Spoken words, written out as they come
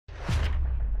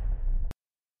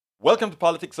Welcome to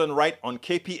Politics Done Right on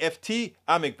KPFT.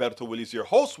 I'm Egberto Willies, your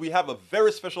host. We have a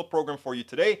very special program for you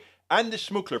today. Andy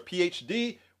Schmookler,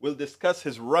 PhD, will discuss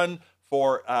his run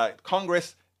for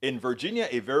Congress in Virginia,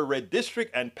 a very red district,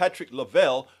 and Patrick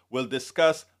Lovell will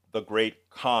discuss the Great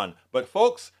Con. But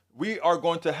folks, we are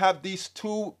going to have these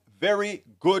two very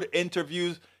good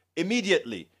interviews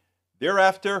immediately.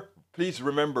 Thereafter, please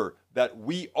remember that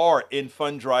we are in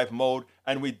fund drive mode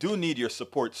and we do need your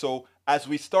support. So as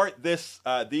we start these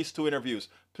two interviews,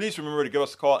 please remember to give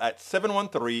us a call at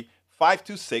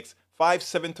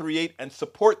 713-526-5738 and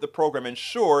support the program.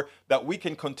 Ensure that we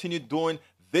can continue doing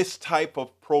this type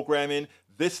of programming,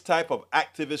 this type of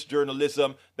activist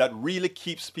journalism that really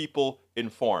keeps people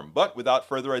informed. But without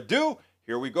further ado,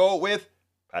 here we go with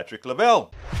Patrick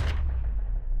Lovell.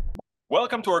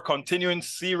 Welcome to our continuing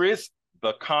series,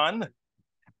 The Con.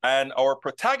 And our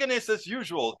protagonist, as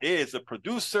usual, is a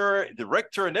producer,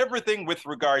 director, and everything with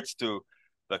regards to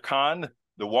The Con,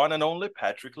 the one and only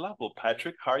Patrick Lovell.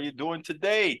 Patrick, how are you doing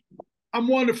today? I'm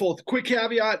wonderful. Quick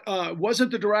caveat,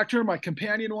 wasn't the director, my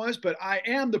companion was, but I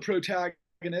am the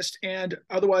protagonist and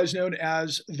otherwise known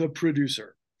as the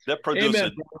producer. The producer.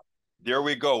 Amen. There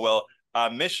we go. Well,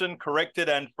 mission corrected.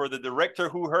 And for the director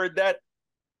who heard that,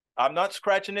 I'm not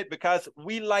scratching it because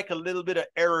we like a little bit of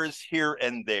errors here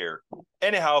and there.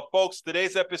 Anyhow, folks,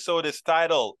 today's episode is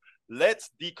titled, Let's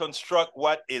Deconstruct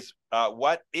What is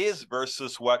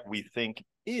versus What We Think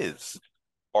Is.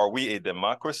 Are we a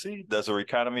democracy? Does our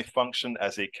economy function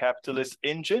as a capitalist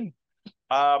engine?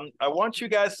 I want you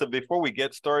guys to, before we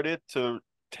get started, to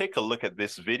take a look at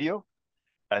this video,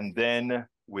 and then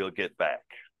we'll get back.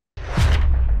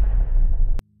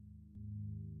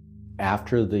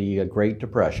 After the Great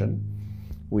Depression,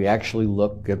 we actually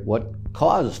looked at what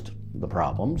caused the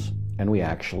problems, and we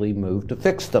actually moved to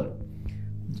fix them.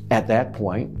 At that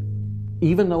point,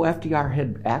 even though FDR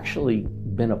had actually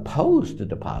been opposed to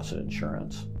deposit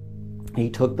insurance, he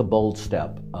took the bold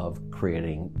step of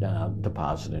creating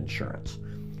deposit insurance.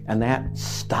 And that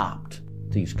stopped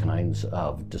these kinds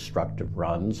of destructive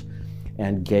runs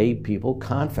and gave people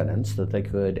confidence that they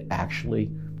could actually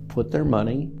put their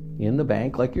money in the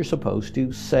bank like you're supposed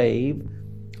to, save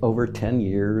over 10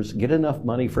 years, get enough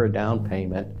money for a down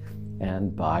payment,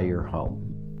 and buy your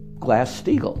home.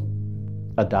 Glass-Steagall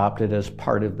adopted as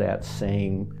part of that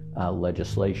same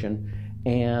legislation,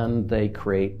 and they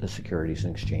create the Securities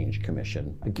and Exchange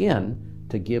Commission, again,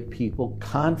 to give people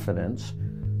confidence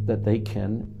that they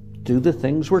can do the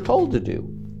things we're told to do,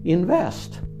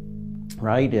 invest,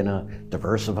 right, in a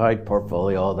diversified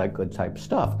portfolio, all that good type of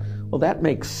stuff. Well, that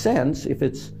makes sense if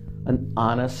it's an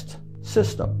honest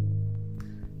system.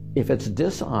 If it's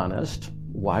dishonest,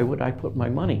 why would I put my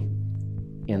money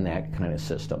in that kind of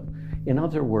system? In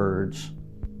other words,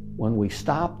 when we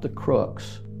stop the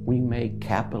crooks, we make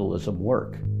capitalism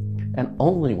work, and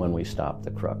only when we stop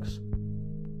the crooks.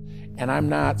 And I'm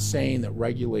not saying that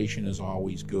regulation is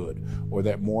always good or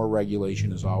that more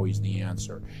regulation is always the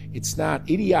answer. It's not.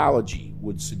 Ideology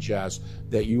would suggest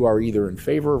that you are either in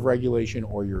favor of regulation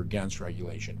or you're against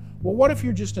regulation. Well, what if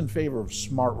you're just in favor of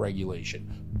smart regulation,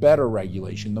 better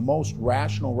regulation, the most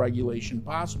rational regulation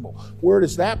possible? Where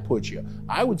does that put you?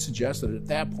 I would suggest that at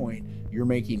that point, you're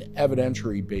making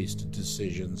evidentiary-based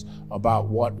decisions about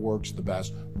what works the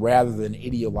best rather than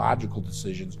ideological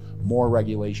decisions, more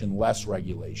regulation, less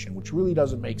regulation, which really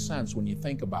doesn't make sense when you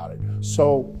think about it.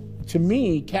 So to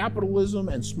me, capitalism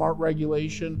and smart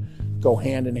regulation go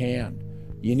hand in hand.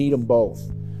 You need them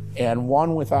both. And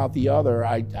one without the other,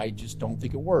 I just don't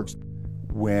think it works.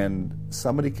 When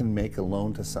somebody can make a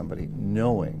loan to somebody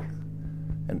knowing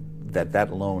and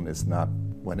that loan is not,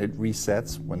 when it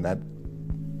resets, when that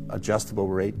adjustable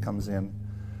rate comes in,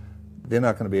 they're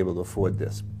not going to be able to afford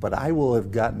this. But I will have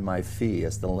gotten my fee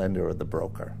as the lender or the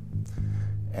broker.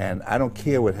 And I don't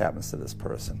care what happens to this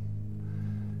person.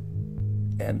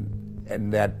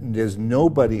 And that there's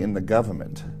nobody in the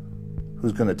government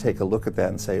who's going to take a look at that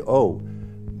and say, oh,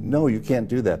 no, you can't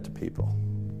do that to people.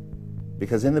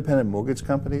 Because independent mortgage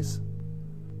companies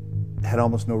had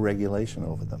almost no regulation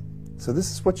over them. So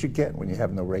this is what you get when you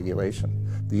have no regulation.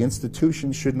 The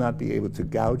institutions should not be able to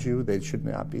gouge you. They should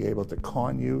not be able to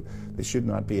con you. They should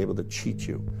not be able to cheat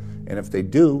you. And if they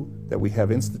do, that we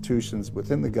have institutions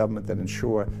within the government that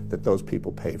ensure that those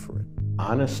people pay for it.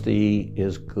 Honesty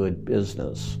is good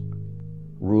business.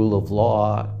 Rule of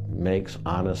law makes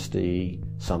honesty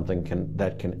something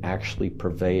that can actually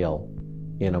prevail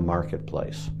in a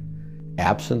marketplace.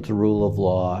 Absent the rule of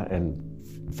law and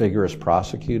vigorous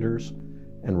prosecutors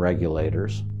and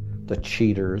regulators, the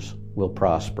cheaters will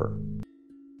prosper.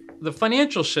 The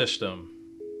financial system,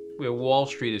 where Wall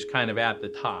Street is kind of at the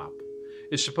top,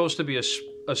 is supposed to be a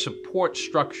a support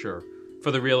structure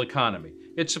for the real economy.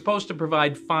 It's supposed to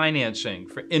provide financing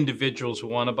for individuals who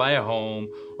want to buy a home,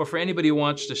 or for anybody who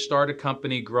wants to start a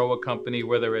company, grow a company,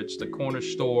 whether it's the corner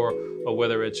store or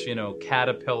whether it's,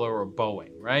 Caterpillar or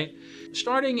Boeing, right?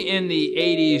 Starting in the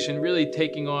 80s and really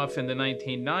taking off in the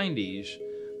 1990s,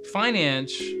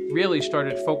 finance really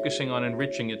started focusing on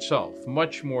enriching itself,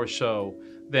 much more so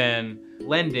than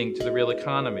lending to the real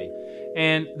economy.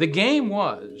 And the game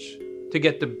was to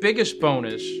get the biggest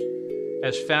bonus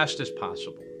as fast as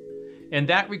possible. And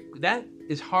that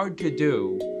is hard to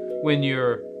do when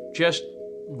you're just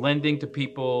lending to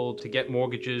people to get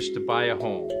mortgages to buy a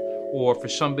home, or for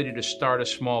somebody to start a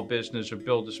small business or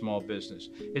build a small business.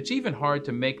 It's even hard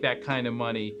to make that kind of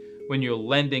money when you're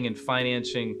lending and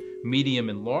financing medium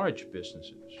and large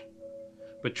businesses.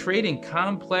 But trading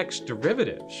complex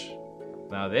derivatives,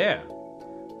 now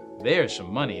there's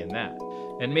some money in that.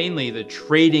 And mainly the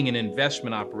trading and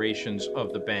investment operations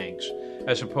of the banks,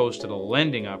 as opposed to the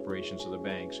lending operations of the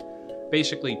banks,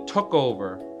 basically took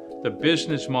over the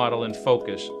business model and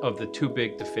focus of the too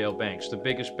big to fail banks, the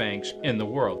biggest banks in the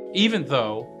world, even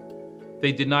though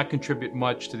they did not contribute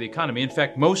much to the economy. In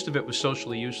fact, most of it was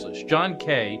socially useless. John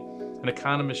Kay, an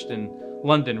economist in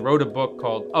London, wrote a book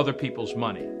called Other People's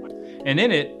Money. And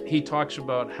in it, he talks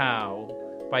about how,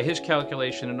 by his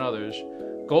calculation and others,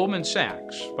 Goldman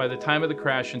Sachs, by the time of the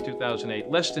crash in 2008,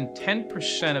 less than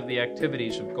 10% of the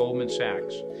activities of Goldman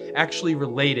Sachs actually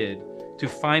related to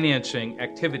financing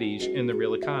activities in the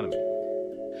real economy.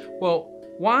 Well,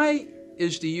 why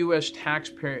is the U.S.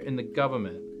 taxpayer and the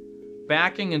government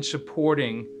backing and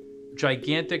supporting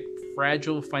gigantic,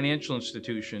 fragile financial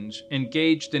institutions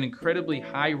engaged in incredibly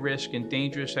high-risk and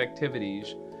dangerous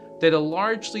activities that are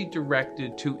largely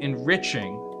directed to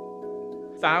enriching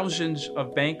thousands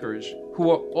of bankers who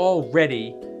are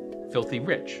already filthy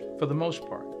rich, for the most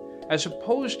part, as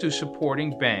opposed to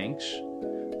supporting banks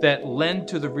that lend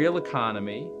to the real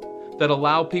economy, that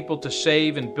allow people to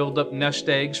save and build up nest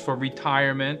eggs for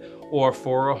retirement or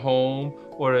for a home,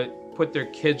 or to put their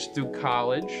kids through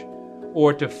college,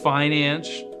 or to finance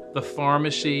the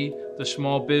pharmacy, the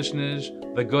small business,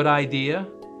 the good idea.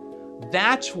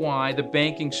 That's why the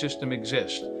banking system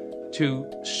exists, to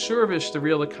service the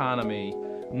real economy,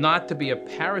 not to be a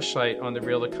parasite on the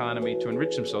real economy to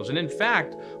enrich themselves. And in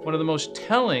fact, one of the most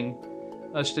telling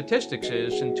statistics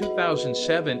is in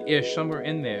 2007-ish, somewhere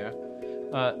in there,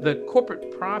 the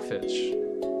corporate profits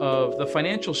of the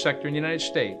financial sector in the United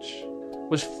States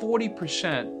was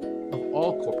 40% of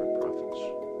all corporate profits.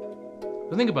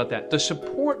 So think about that. The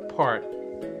support part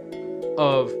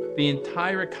of the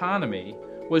entire economy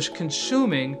was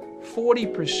consuming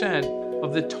 40%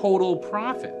 of the total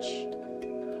profits.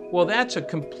 Well, that's a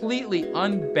completely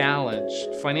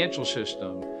unbalanced financial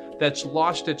system that's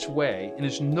lost its way and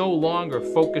is no longer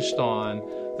focused on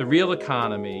the real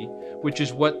economy, which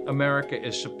is what America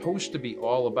is supposed to be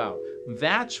all about.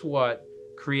 That's what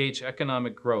creates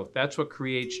economic growth. That's what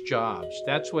creates jobs.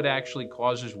 That's what actually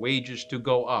causes wages to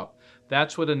go up.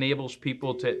 That's what enables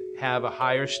people to have a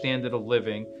higher standard of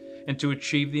living and to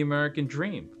achieve the American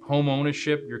dream. Home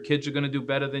ownership, your kids are going to do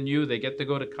better than you, they get to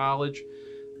go to college.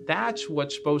 That's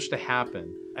what's supposed to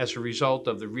happen as a result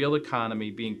of the real economy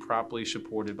being properly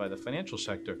supported by the financial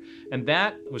sector. And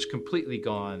that was completely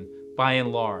gone, by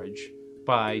and large,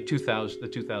 by the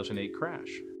 2008 crash.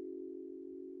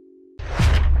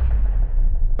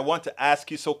 I want to ask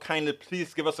you so kindly,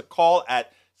 please give us a call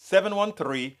at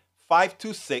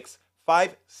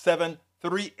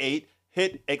 713-526-5738.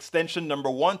 Hit extension number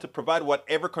 1 to provide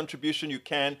whatever contribution you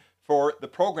can for the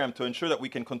program to ensure that we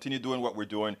can continue doing what we're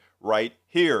doing right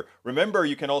here. Remember,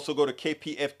 you can also go to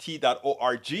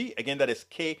kpft.org. Again, that is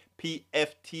kpft.org,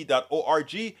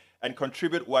 and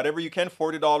contribute whatever you can,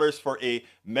 $40 for a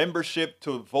membership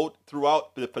to vote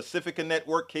throughout the Pacifica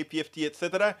Network, KPFT,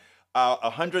 etc.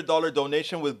 A $100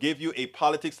 donation will give you a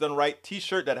Politics Done Right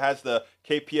t-shirt that has the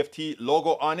KPFT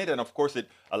logo on it. And of course, it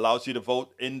allows you to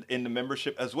vote in the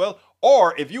membership as well.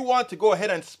 Or if you want to go ahead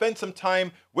and spend some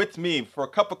time with me for a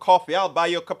cup of coffee, I'll buy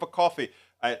you a cup of coffee.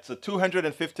 It's a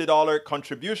 $250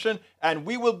 contribution. And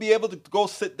we will be able to go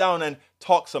sit down and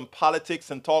talk some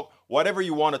politics and talk whatever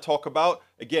you want to talk about.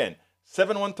 Again,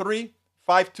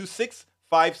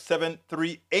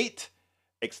 713-526-5738,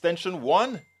 extension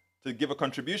 1. To give a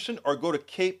contribution, or go to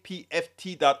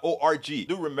kpft.org.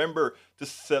 Do remember to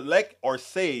select or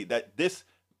say that this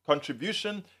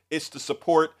contribution is to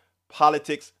support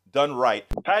Politics Done Right.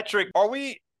 Patrick, are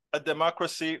we a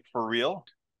democracy for real?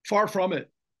 Far from it.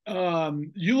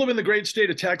 You live in the great state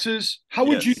of Texas. How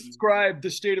would you describe the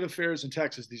state of affairs in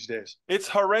Texas these days? It's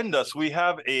horrendous. We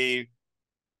have a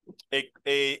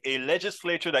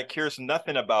legislature that cares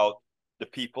nothing about the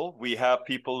people. We have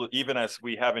people, even as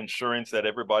we have insurance that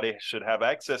everybody should have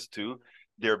access to,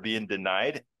 they're being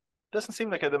denied. Doesn't seem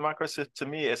like a democracy to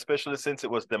me, especially since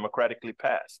it was democratically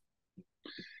passed.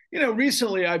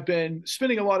 Recently I've been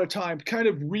spending a lot of time kind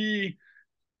of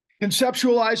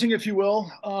reconceptualizing, if you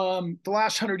will, the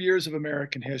last 100 years of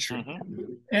American history.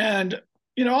 And,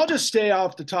 I'll just stay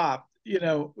off the top.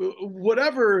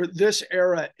 Whatever this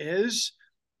era is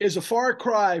a far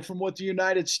cry from what the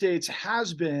United States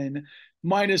has been,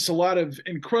 minus a lot of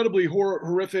incredibly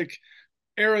horrific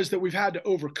eras that we've had to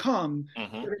overcome.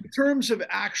 But in terms of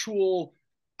actual,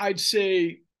 I'd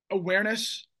say,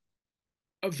 awareness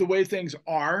of the way things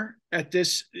are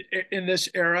in this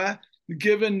era,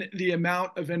 given the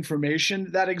amount of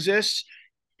information that exists,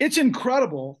 it's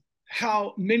incredible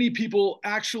how many people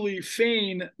actually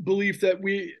feign belief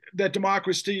that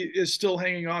democracy is still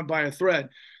hanging on by a thread.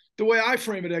 The way I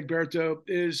frame it, Egberto,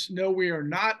 is no, we are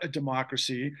not a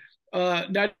democracy,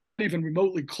 not even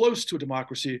remotely close to a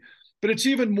democracy, but it's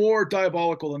even more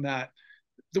diabolical than that.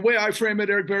 The way I frame it,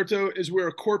 Egberto, is we're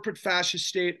a corporate fascist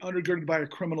state undergirded by a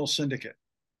criminal syndicate.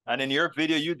 And in your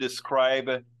video, you describe,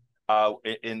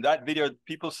 in that video,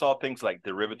 people saw things like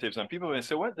derivatives, and people would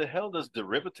say, what the hell does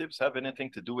derivatives have anything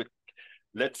to do with,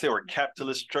 let's say, our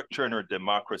capitalist structure and our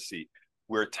democracy?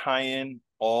 We're tying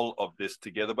all of this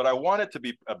together. But I wanted to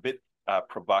be a bit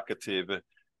provocative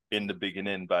in the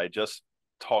beginning by just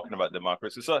talking about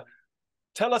democracy. So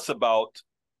tell us about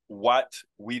what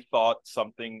we thought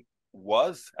something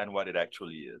was and what it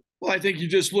actually is. Well, I think you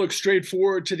just look straight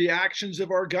forward to the actions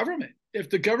of our government. If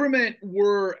the government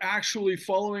were actually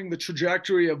following the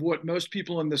trajectory of what most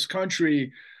people in this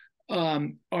country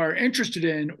are interested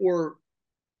in or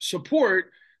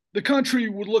support, the country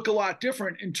would look a lot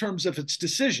different in terms of its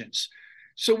decisions.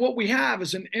 So what we have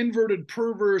is an inverted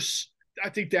perverse, I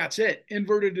think that's it,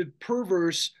 inverted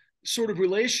perverse sort of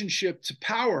relationship to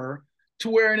power, to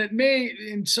where, and it may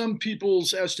in some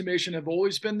people's estimation have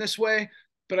always been this way,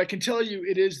 but I can tell you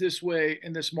it is this way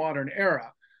in this modern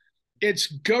era. It's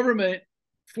government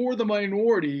for the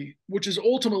minority, which is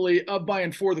ultimately of, by,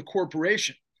 and for the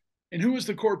corporation. And who is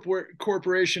the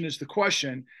corporation is the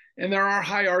question. And there are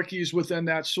hierarchies within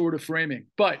that sort of framing.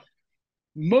 But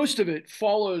most of it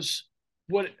follows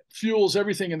what fuels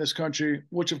everything in this country,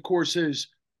 which of course is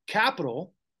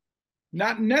capital,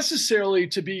 not necessarily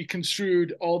to be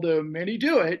construed, although many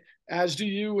do it, as do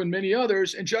you and many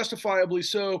others, and justifiably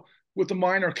so, with a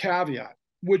minor caveat,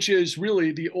 which is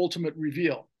really the ultimate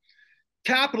reveal.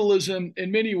 Capitalism, in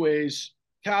many ways,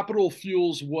 capital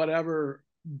fuels whatever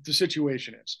the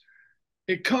situation is.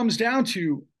 It comes down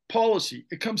to policy.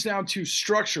 It comes down to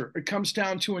structure. It comes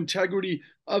down to integrity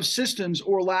of systems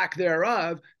or lack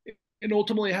thereof, and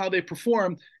ultimately how they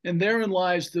perform. And therein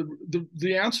lies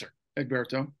the answer,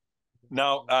 Egberto.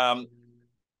 Now,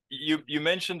 you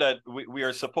mentioned that we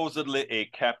are supposedly a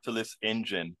capitalist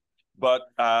engine, but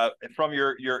from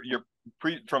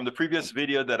from the previous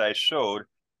video that I showed,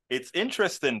 it's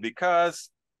interesting because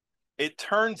it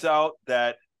turns out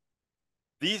that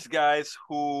these guys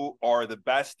who are the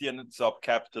bastions of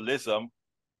capitalism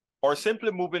are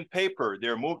simply moving paper.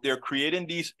 They're creating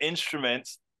these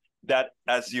instruments that,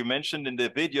 as you mentioned in the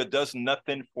video, does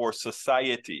nothing for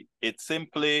society. It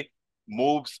simply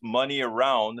moves money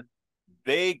around.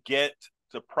 They get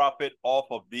to profit off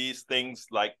of these things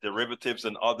like derivatives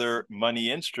and other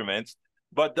money instruments,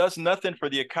 but does nothing for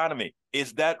the economy.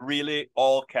 Is that really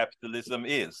all capitalism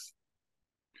is?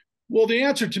 Well, the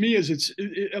answer to me is it's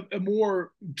a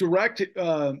more direct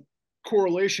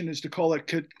correlation is to call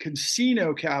it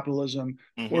casino capitalism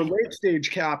or late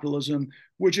stage capitalism,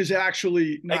 which is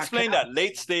actually not. Explain that,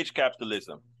 late stage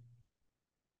capitalism.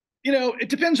 It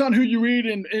depends on who you read,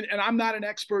 and I'm not an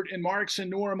expert in Marx, and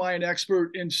nor am I an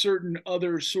expert in certain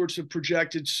other sorts of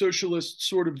projected socialist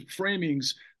sort of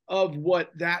framings of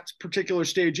what that particular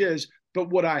stage is. But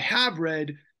what I have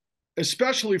read,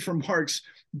 especially from Marx,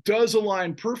 does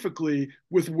align perfectly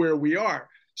with where we are.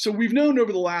 So we've known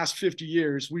over the last 50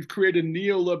 years, we've created a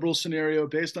neoliberal scenario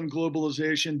based on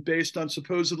globalization, based on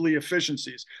supposedly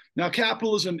efficiencies. Now,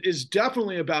 capitalism is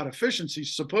definitely about efficiency,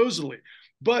 supposedly.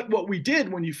 But what we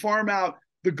did when you farm out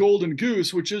the golden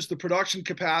goose, which is the production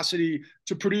capacity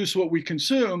to produce what we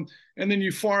consume, and then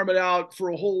you farm it out for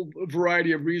a whole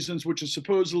variety of reasons, which is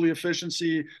supposedly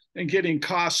efficiency and getting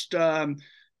cost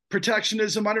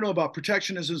protectionism. I don't know about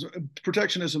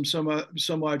protectionism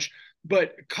so much,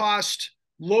 but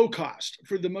low cost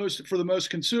for the most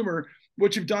consumer.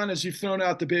 What you've done is you've thrown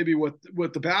out the baby with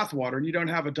the bathwater, and you don't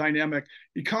have a dynamic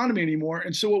economy anymore.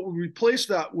 And so what we replaced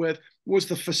that with was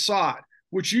the facade,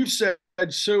 which you've said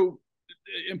so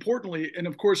importantly, and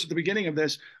of course at the beginning of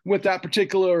this, with that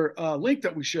particular link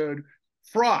that we showed,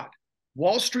 fraud.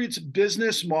 Wall Street's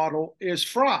business model is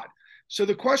fraud. So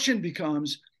the question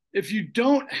becomes, if you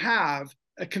don't have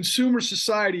a consumer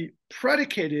society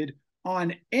predicated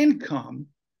on income,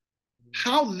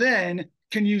 how then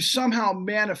can you somehow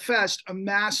manifest a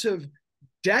massive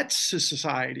debt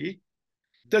society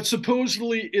that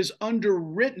supposedly is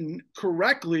underwritten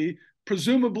correctly,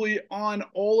 presumably on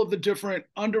all of the different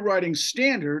underwriting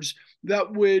standards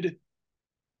that would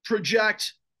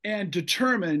project and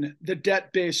determine the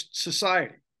debt-based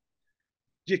society?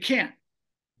 You can't.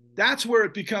 That's where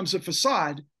it becomes a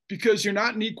facade, because you're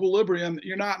not in equilibrium,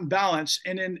 you're not in balance,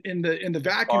 and in the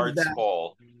vacuum of that,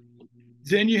 fall.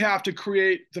 then you have to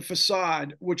create the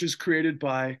facade, which is created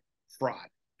by fraud.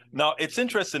 Now, it's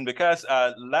interesting because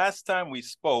last time we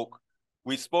spoke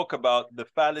about the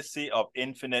fallacy of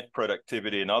infinite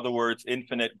productivity. In other words,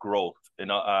 infinite growth. There's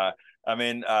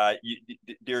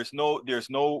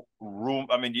no room.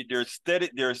 I mean, there's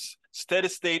steady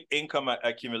state income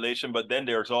accumulation, but then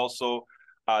there's also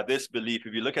this belief.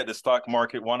 If you look at the stock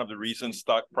market, one of the reasons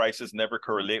stock prices never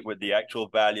correlate with the actual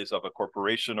values of a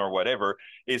corporation or whatever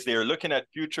is they're looking at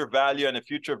future value, and the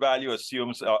future value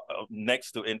assumes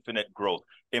next to infinite growth.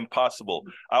 Impossible.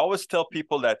 I always tell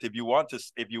people that if you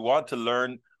want to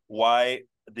learn why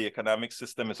the economic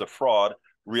system is a fraud,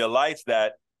 realize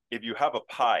that if you have a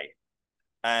pie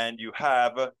and you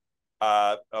have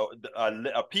a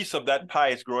piece of that pie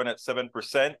is growing at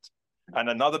 7%, and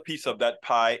another piece of that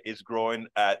pie is growing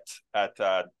at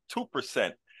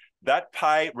 2%, that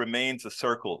pie remains a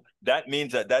circle. That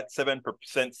means that 7%,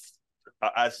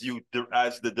 as you do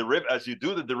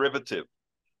the derivative,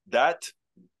 that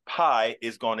pie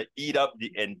is going to eat up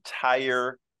the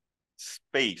entire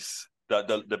space,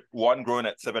 the one growing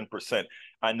at 7%.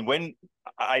 And when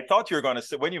I thought you were going to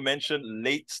say, when you mentioned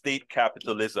late state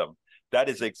capitalism, that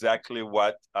is exactly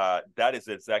what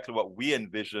we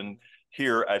envision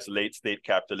here as late state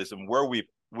capitalism, where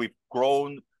we've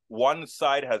grown. One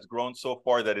side has grown so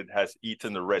far that it has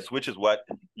eaten the rest, which is what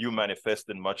you manifest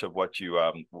in much of what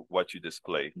you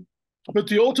display. But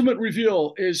the ultimate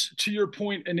reveal is, to your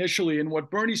point initially, and what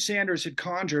Bernie Sanders had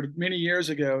conjured many years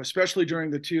ago, especially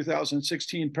during the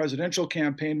 2016 presidential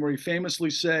campaign, where he famously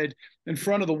said in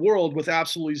front of the world with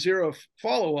absolutely zero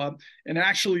follow-up, and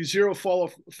actually zero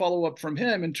follow-up from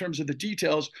him in terms of the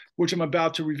details, which I'm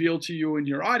about to reveal to you and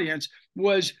your audience,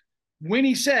 was when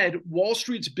he said Wall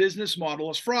Street's business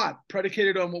model is fraud,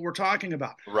 predicated on what we're talking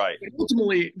about. Right. And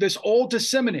ultimately, this all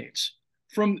disseminates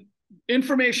from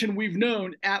information we've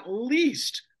known at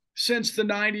least since the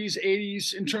 90s,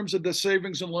 80s, in terms of the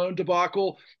savings and loan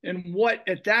debacle, and what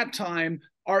at that time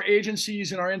our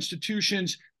agencies and our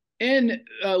institutions in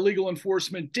legal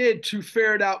enforcement did to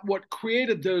ferret out what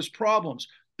created those problems.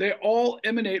 They all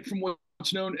emanate from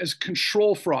what's known as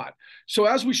control fraud. So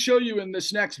as we show you in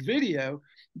this next video,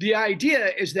 the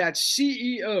idea is that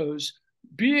CEOs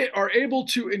are able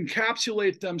to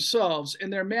encapsulate themselves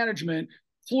and their management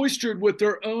cloistered with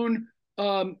their own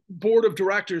board of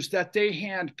directors that they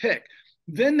handpick.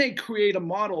 Then they create a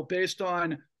model based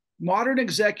on modern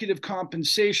executive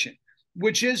compensation,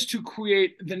 which is to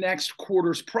create the next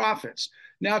quarter's profits.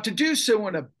 Now, to do so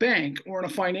in a bank or in a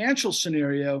financial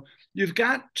scenario, you've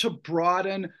got to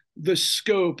broaden the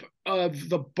scope of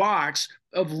the box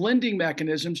of lending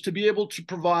mechanisms to be able to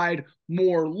provide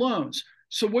more loans.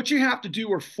 So what you have to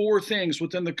do are four things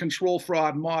within the control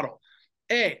fraud model.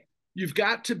 A, you've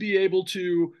got to be able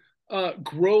to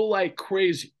grow like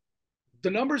crazy.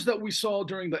 The numbers that we saw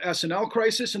during the S&L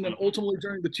crisis and then ultimately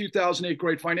during the 2008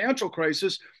 great financial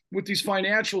crisis with these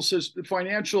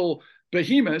financial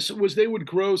behemoths was they would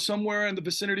grow somewhere in the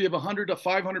vicinity of 100 to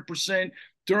 500%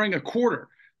 during a quarter.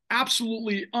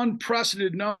 Absolutely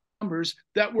unprecedented numbers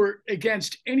that were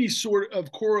against any sort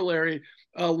of corollary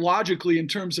logically in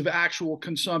terms of actual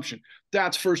consumption.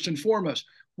 That's first and foremost.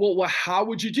 Well, how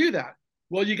would you do that?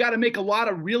 Well, you got to make a lot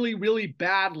of really, really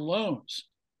bad loans.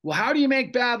 Well, how do you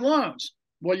make bad loans?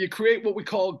 Well, you create what we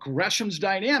call Gresham's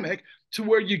dynamic, to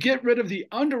where you get rid of the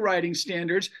underwriting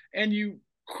standards and you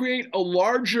create a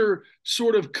larger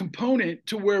sort of component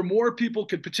to where more people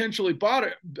could potentially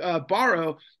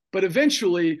borrow, but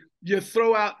eventually you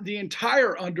throw out the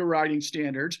entire underwriting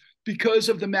standards because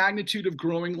of the magnitude of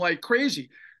growing like crazy.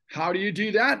 How do you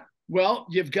do that? Well,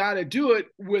 you've got to do it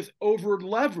with over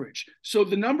leverage. So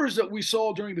the numbers that we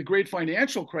saw during the great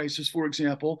financial crisis, for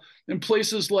example, in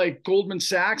places like Goldman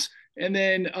Sachs and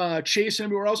then Chase and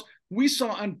everywhere else, we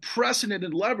saw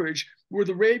unprecedented leverage where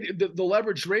the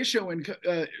leverage ratio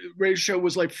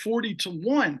was like 40 to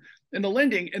 1 in the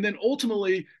lending. And then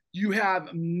ultimately you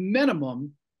have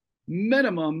minimum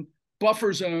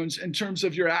buffer zones in terms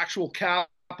of your actual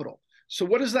capital. So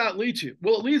what does that lead to?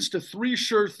 Well, it leads to three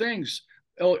sure things,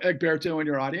 Egberto and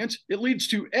your audience. It leads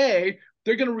to A,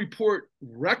 they're going to report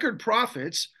record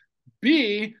profits.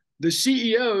 B, the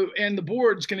CEO and the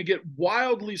board is going to get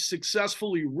wildly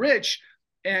successfully rich.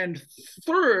 And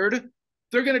third,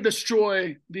 they're going to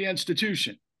destroy the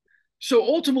institution. So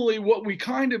ultimately, what we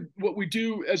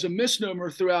do as a misnomer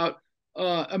throughout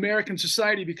American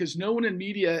society, because no one in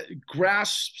media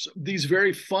grasps these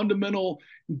very fundamental,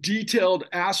 detailed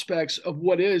aspects of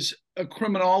what is a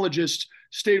criminologist's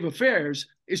state of affairs,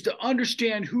 is to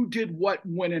understand who did what,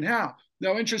 when, and how.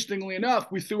 Now, interestingly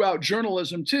enough, we threw out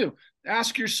journalism too.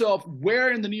 Ask yourself,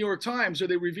 where in the New York Times are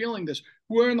they revealing this?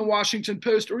 Where in the Washington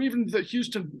Post, or even the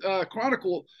Houston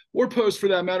Chronicle, or Post for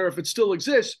that matter, if it still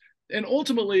exists? And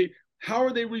ultimately, how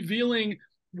are they revealing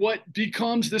what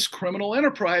becomes this criminal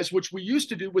enterprise, which we used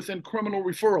to do within criminal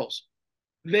referrals?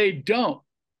 They don't.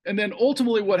 And then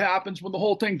ultimately what happens when the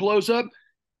whole thing blows up?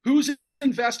 Who's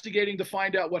investigating to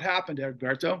find out what happened,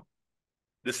 Egberto?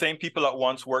 The same people that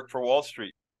once worked for Wall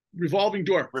Street. Revolving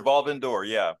door. Revolving door,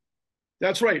 yeah.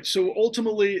 That's right. So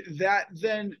ultimately that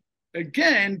then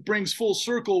again brings full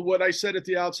circle what I said at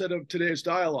the outset of today's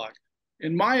dialogue.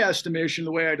 In my estimation,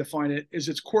 the way I define it is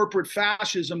it's corporate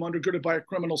fascism undergirded by a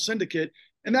criminal syndicate.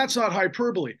 And that's not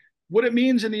hyperbole. What it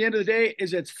means in the end of the day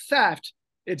is it's theft.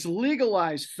 It's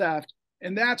legalized theft.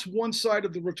 And that's one side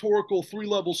of the rhetorical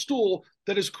three-level stool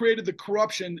that has created the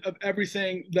corruption of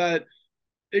everything that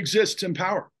exists in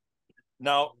power.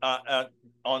 Now,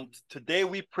 on today,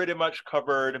 we pretty much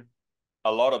covered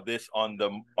a lot of this on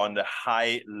the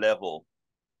high level.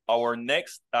 Our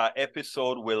next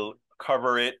episode will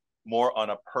cover it more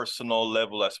on a personal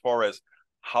level, as far as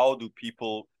how do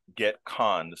people get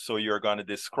conned. So you're going to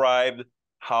describe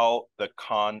how the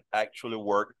con actually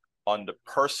worked on the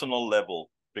personal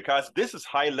level, because this is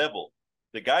high level.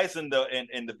 The guys in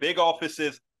the big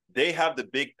offices, they have the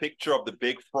big picture of the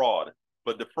big fraud,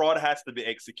 but the fraud has to be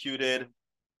executed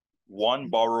one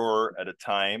borrower at a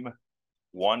time,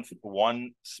 one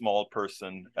small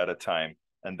person at a time.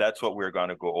 And that's what we're going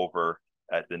to go over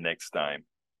at the next time.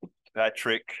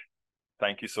 Patrick,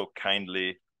 thank you so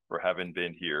kindly for having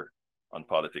been here on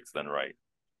Politics Done Right.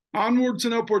 Onwards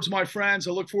and upwards, my friends.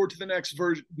 I look forward to the next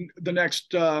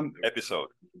episode.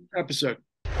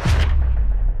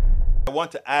 I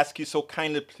want to ask you so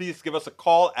kindly, please give us a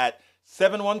call at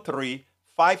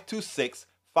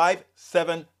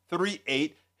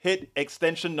 713-526-5738. Hit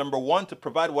extension number 1 to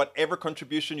provide whatever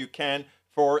contribution you can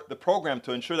for the program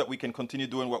to ensure that we can continue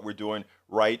doing what we're doing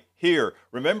right here.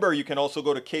 Remember, you can also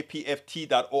go to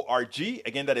kpft.org.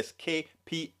 Again, that is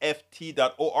kpft.org,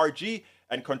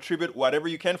 and contribute whatever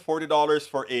you can, $40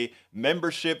 for a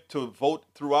membership to vote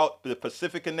throughout the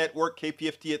Pacifica Network,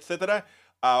 KPFT, etc.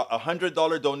 A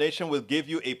 $100 donation will give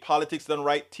you a Politics Done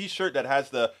Right t-shirt that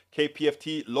has the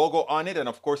KPFT logo on it. And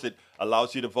of course, it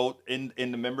allows you to vote in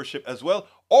the membership as well.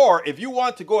 Or if you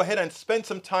want to go ahead and spend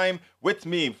some time with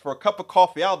me for a cup of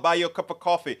coffee, I'll buy you a cup of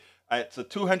coffee. It's a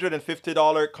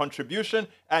 $250 contribution,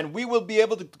 and we will be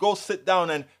able to go sit down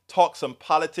and talk some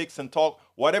politics and talk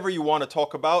whatever you want to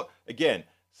talk about. Again,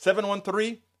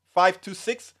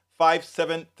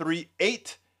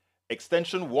 713-526-5738,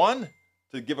 extension 1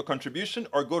 to give a contribution,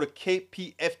 or go to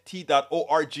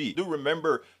kpft.org. Do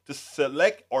remember to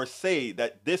select or say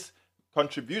that this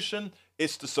contribution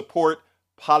is to support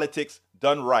Politics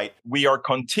Done Right. We are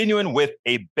continuing with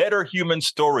A Better Human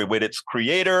Story with its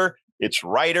creator, its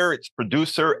writer, its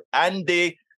producer,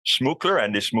 Andy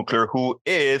Schmookler, who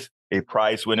is a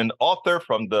prize-winning author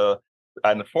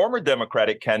and former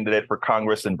Democratic candidate for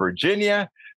Congress in Virginia.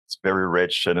 It's very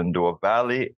rich, Shenandoah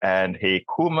Valley, and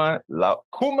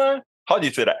how do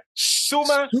you say that?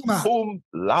 Summa cum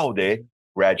laude,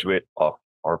 graduate of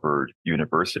Harvard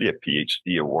University, a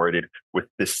PhD awarded with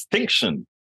distinction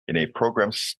in a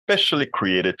program specially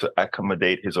created to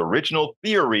accommodate his original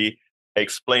theory,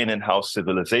 explaining how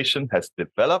civilization has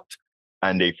developed,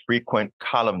 and a frequent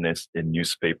columnist in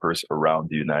newspapers around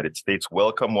the United States.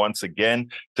 Welcome once again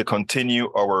to continue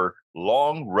our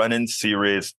long-running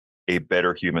series, A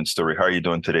Better Human Story. How are you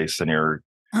doing today, Senator?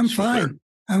 I'm fine.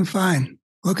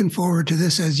 Looking forward to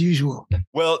this as usual.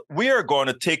 Well, we are going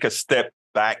to take a step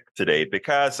back today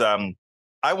because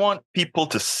I want people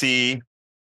to see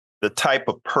the type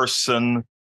of person,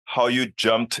 how you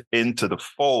jumped into the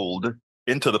fold,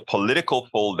 into the political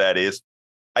fold, that is.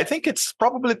 I think it's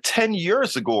probably 10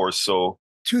 years ago or so.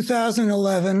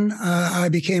 2011, I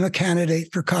became a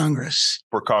candidate for Congress.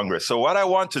 So the way I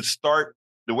want to start,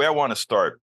 I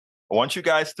want you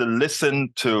guys to listen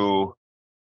to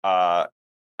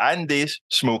Andrew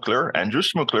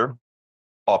Schmookler,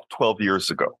 of 12 years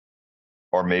ago.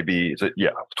 Or maybe,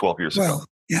 12 years ago. Well,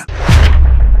 Yeah.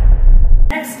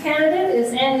 Next candidate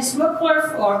is Andy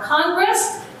Schmookler for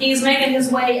Congress. He's making his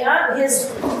way up. His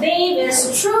theme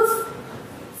is Truth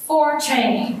for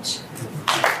Change.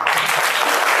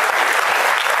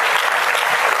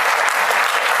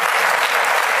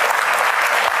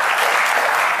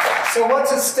 So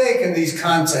what's at stake in these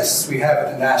contests we have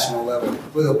at the national level?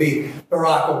 Will it be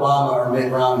Barack Obama or Mitt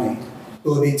Romney?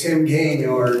 Will it be Tim Kaine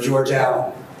or George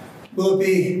Allen? Will it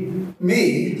be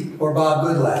me or Bob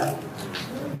Goodlatte?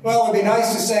 Well, it would be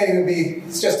nice to say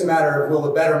it's just a matter of will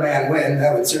the better man win.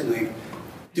 That would certainly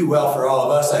do well for all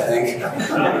of us, I think.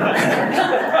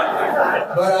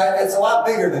 But it's a lot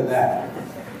bigger than that.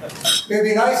 It would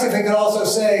be nice if we could also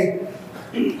say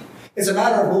it's a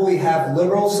matter of will we have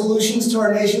liberal solutions to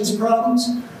our nation's problems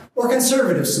or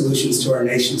conservative solutions to our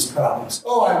nation's problems.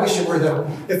 Oh, I wish that were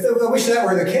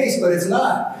the case, but it's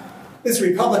not. This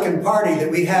Republican Party that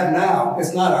we have now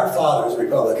is not our father's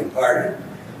Republican Party.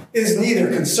 It is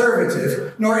neither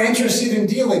conservative nor interested in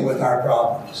dealing with our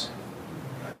problems.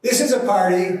 This is a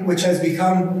party which has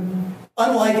become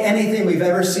unlike anything we've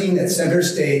ever seen at center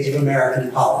stage of American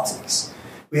politics.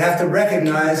 We have to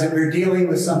recognize that we're dealing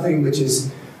with something which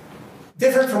is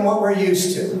different from what we're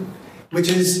used to, which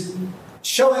is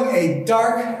showing a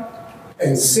dark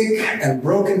and sick and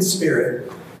broken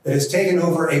spirit that has taken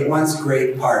over a once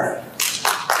great party.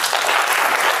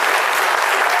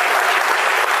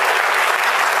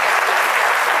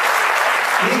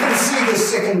 We can see this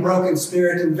sick and broken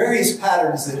spirit in various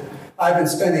patterns that I've been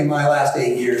spending my last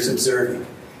 8 years observing.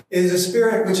 It is a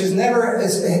spirit which never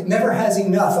has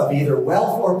enough of either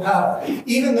wealth or power,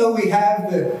 even though we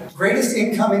have the greatest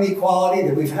income inequality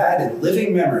that we've had in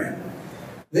living memory.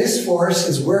 This force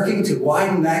is working to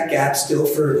widen that gap still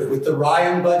further. With the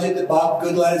Ryan budget that Bob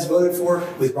Goodlatte has voted for,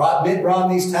 with Mitt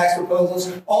Romney's tax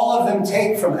proposals, all of them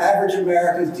take from average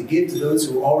Americans to give to those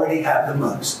who already have the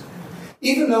most.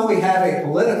 Even though we have a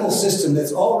political system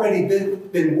that's already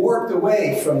been warped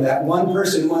away from that one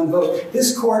person, one vote,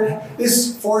 this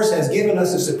force has given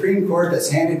us a Supreme Court that's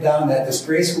handed down that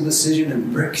disgraceful decision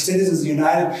in Citizens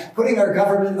United, putting our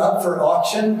government up for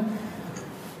auction.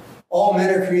 All men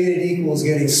are created equal is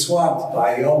getting swamped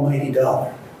by the almighty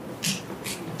dollar.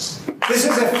 This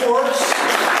is a force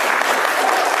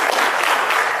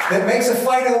that makes a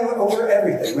fight over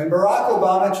everything. When Barack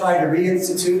Obama tried to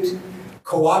reinstitute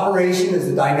cooperation as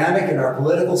the dynamic in our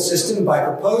political system by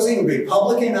proposing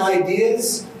Republican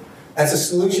ideas as a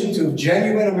solution to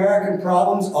genuine American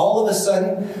problems, all of a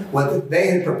sudden, what they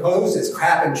had proposed as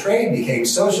cap and trade became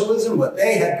socialism. What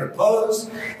they had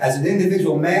proposed as an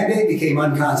individual mandate became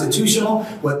unconstitutional.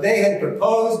 What they had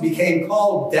proposed became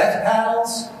called death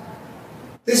panels.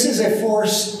 This is a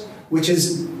force which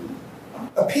is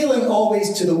appealing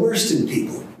always to the worst in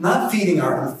people, not feeding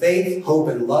our faith, hope,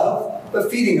 and love, but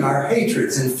feeding our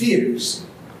hatreds and fears.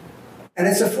 And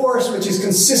it's a force which is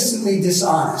consistently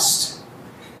dishonest.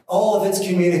 All of its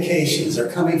communications are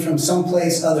coming from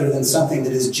someplace other than something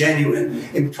that is genuine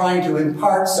in trying to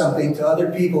impart something to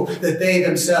other people that they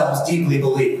themselves deeply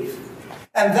believe.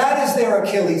 And that is their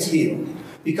Achilles heel,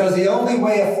 because the only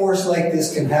way a force like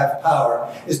this can have power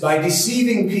is by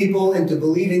deceiving people into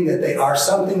believing that they are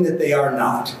something that they are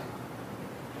not.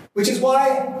 Which is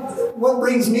why what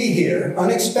brings me here,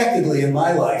 unexpectedly in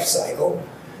my life cycle,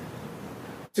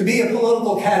 to be a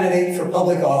political candidate for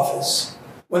public office.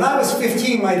 When I was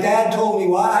 15, my dad told me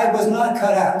why I was not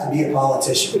cut out to be a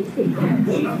politician.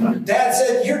 Dad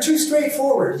said, "You're too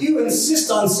straightforward. You insist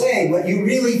on saying what you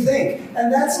really think, and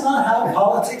that's not how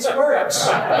politics works."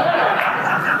 And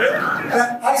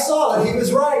I saw that he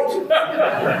was right.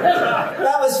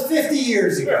 That was 50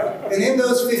 years ago. And in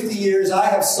those 50 years, I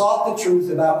have sought the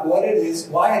truth about what it is,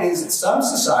 why it is that some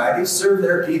societies serve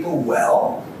their people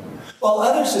well, while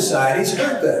other societies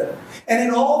hurt them. And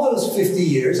in all those 50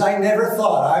 years, I never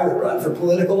thought I would run for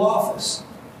political office.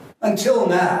 Until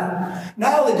now.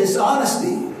 Now the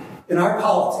dishonesty in our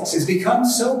politics has become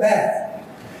so bad,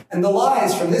 and the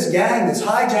lies from this gang that's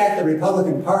hijacked the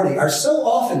Republican Party are so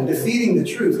often defeating the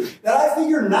truth, that I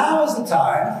figure now is the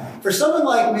time for someone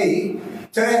like me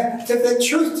that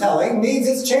truth-telling needs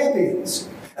its champions.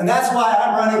 And that's why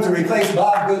I'm running to replace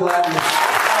Bob Goodlatte.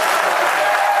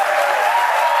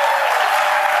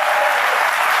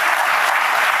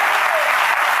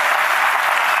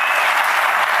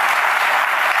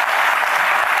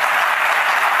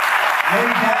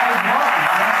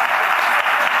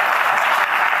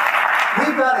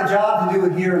 We've got a job to do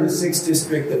here in the 6th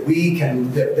District that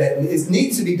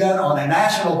needs to be done on a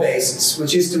national basis,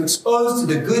 which is to expose to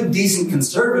the good, decent,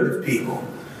 conservative people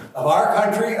of our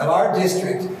country, of our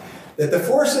district, that the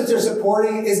force that they're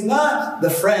supporting is not the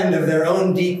friend of their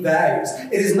own deep values.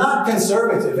 It is not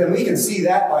conservative, and we can see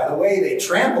that by the way they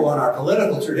trample on our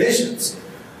political traditions,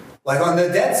 like on the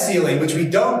debt ceiling, which we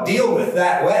don't deal with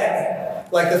that way,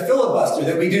 like the filibuster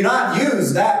that we do not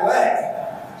use that way.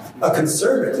 A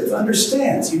conservative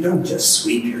understands you don't just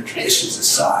sweep your traditions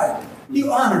aside.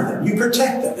 You honor them. You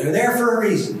protect them. They're there for a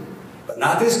reason. But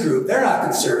not this group. They're not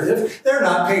conservative. They're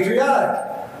not patriotic.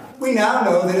 We now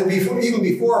know that even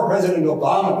before President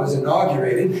Obama was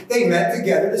inaugurated, they met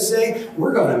together to say,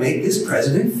 we're going to make this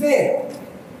president fail.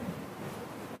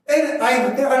 And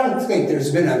I don't think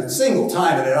there's been a single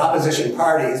time that an opposition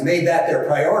party has made that their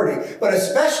priority, but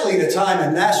especially at a time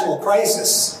of national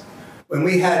crisis, when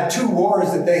we had 2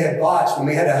 wars that they had botched, when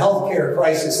we had a healthcare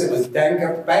crisis that was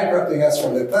bankrupting us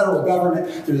from the federal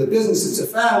government through the businesses of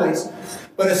families,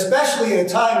 but especially at a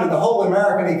time when the whole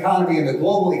American economy and the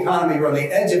global economy were on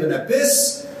the edge of an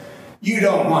abyss. You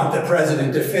don't want the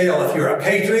president to fail if you're a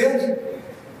patriot.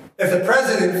 If the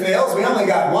president fails, we only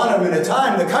got one of them at a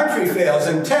time, the country fails,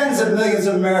 and tens of millions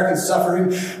of Americans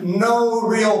suffering. No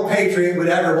real patriot would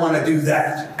ever want to do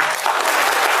that.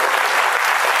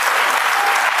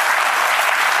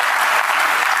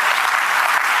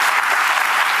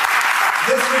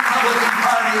 This Republican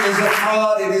Party is a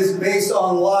fraud. It is based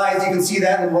on lies. You can see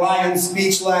that in Ryan's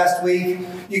speech last week.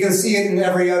 You can see it in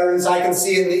every utterance. I can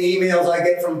see it in the emails I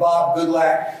get from Bob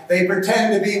Goodlatte. They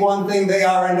pretend to be one thing, they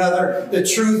are another. The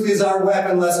truth is our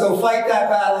weapon. Let's go fight that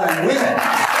battle and win it.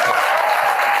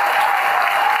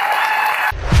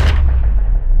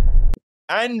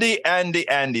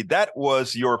 Andy, that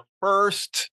was your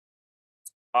first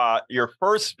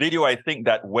video, I think,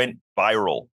 that went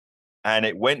viral. And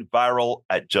it went viral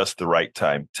at just the right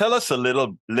time. Tell us a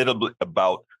little bit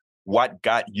about what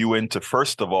got you into,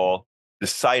 first of all,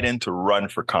 deciding to run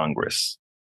for Congress.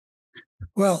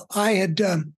 Well, I had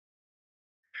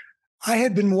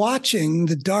been watching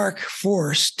the dark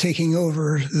force taking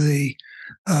over the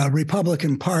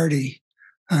Republican Party.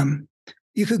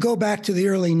 You could go back to the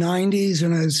early 90s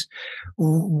when I was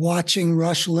watching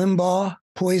Rush Limbaugh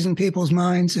poison people's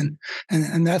minds, and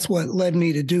that's what led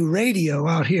me to do radio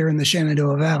out here in the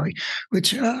Shenandoah Valley,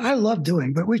 which I love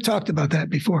doing, but we've talked about that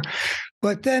before.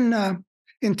 But then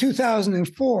in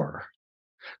 2004,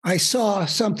 I saw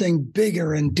something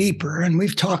bigger and deeper, and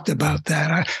we've talked about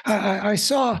that. I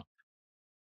saw,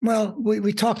 well,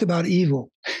 we talked about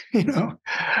evil, we don't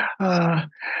have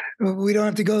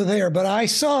to go there, but I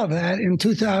saw that in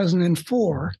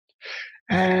 2004,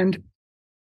 and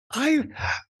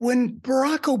when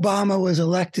Barack Obama was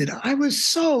elected, I was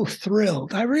so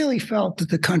thrilled. I really felt that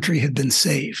the country had been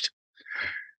saved.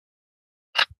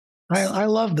 I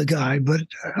love the guy, but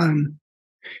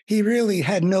he really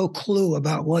had no clue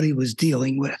about what he was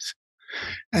dealing with.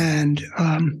 And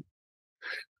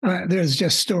there's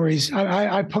just stories.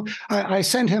 I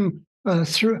sent him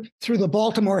through the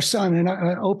Baltimore Sun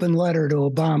an open letter to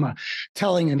Obama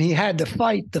telling him he had to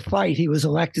fight the fight he was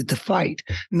elected to fight,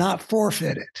 not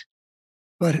forfeit it.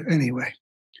 But anyway,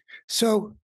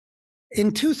 so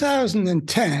in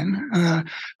 2010,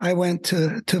 I went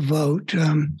to vote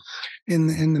in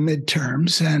the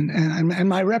midterms, and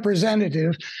my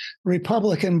representative,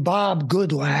 Republican Bob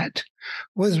Goodlatte,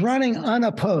 was running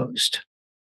unopposed.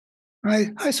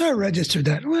 I sort of registered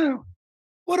that. Well,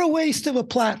 what a waste of a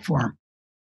platform.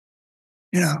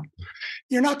 You're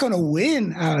not going to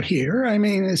win out here. I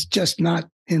mean, it's just not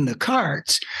in the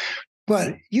cards,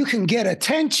 but you can get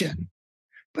attention.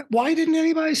 But why didn't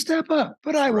anybody step up?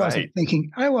 But I wasn't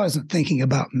thinking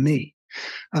about me.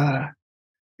 In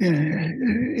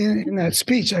that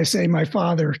speech, I say my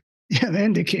father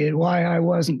indicated why I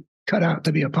wasn't cut out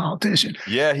to be a politician.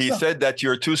 Yeah, he said that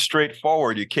you're too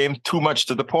straightforward. You came too much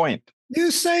to the point.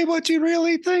 You say what you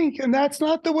really think, and that's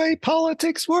not the way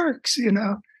politics works,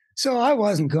 So I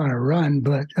wasn't going to run,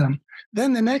 but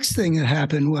then the next thing that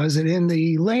happened was that in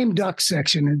the lame duck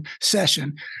session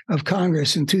of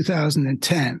Congress in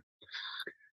 2010,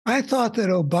 I thought that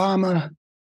Obama,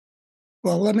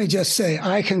 well, let me just say,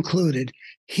 I concluded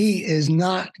he is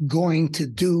not going to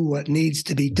do what needs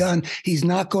to be done. He's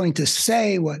not going to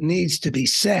say what needs to be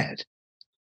said.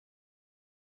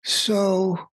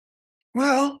 So,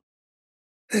 well,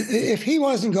 if he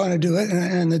wasn't going to do it,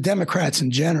 and the Democrats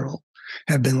in general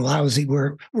have been lousy.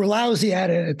 We're lousy at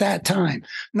it at that time.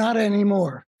 Not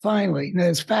anymore. Finally,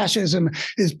 as fascism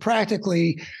is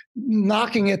practically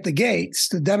knocking at the gates,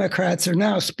 the Democrats are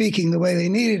now speaking the way they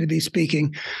needed to be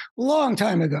speaking a long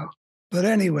time ago. But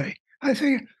anyway, I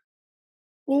figured,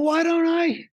 well, why don't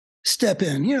I step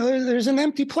in? There's an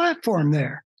empty platform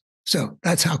there. So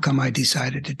that's how come I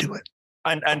decided to do it.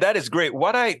 And that is great.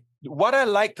 What I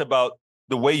liked about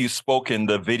the way you spoke in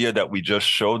the video that we just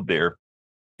showed there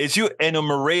is you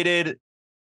enumerated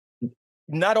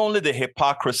not only the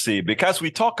hypocrisy, because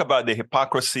we talk about the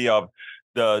hypocrisy of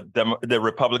the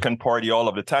Republican Party all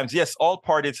of the times. Yes, all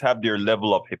parties have their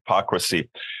level of hypocrisy,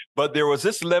 but there was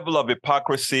this level of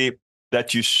hypocrisy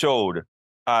that you showed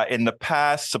in the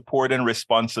past, supporting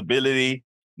responsibility,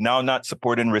 now not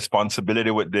supporting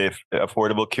responsibility with the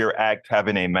Affordable Care Act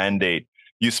having a mandate.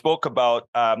 You spoke about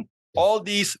all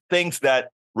these things that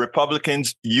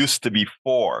Republicans used to be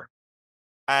for.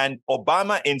 And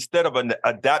Obama, instead of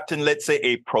adapting, let's say,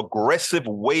 a progressive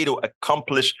way to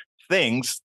accomplish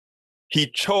things, he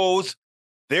chose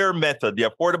their method. The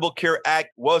Affordable Care Act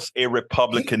was a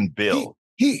Republican bill.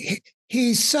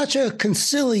 He's such a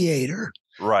conciliator,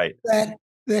 right?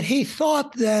 That he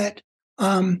thought that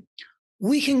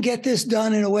we can get this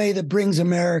done in a way that brings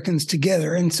Americans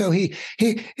together. And so he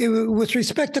with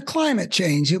respect to climate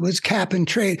change, it was cap and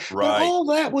trade. Right. But all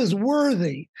that was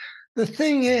worthy. The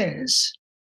thing is,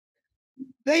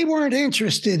 they weren't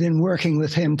interested in working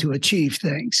with him to achieve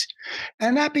things.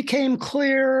 And that became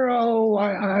clear.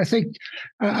 I think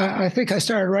I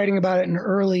started writing about it in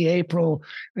early April,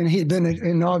 and he'd been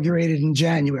inaugurated in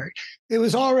January. It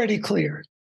was already clear,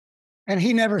 and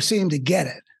he never seemed to get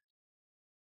it.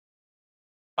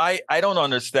 I don't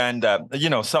understand that.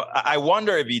 So I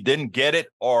wonder if he didn't get it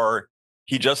or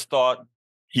he just thought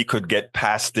he could get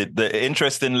past it.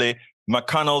 Interestingly,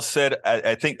 McConnell said,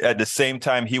 I think at the same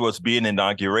time he was being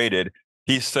inaugurated,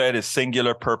 he said his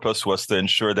singular purpose was to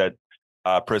ensure that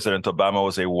President Obama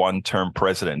was a one-term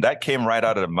president. That came right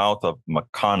out of the mouth of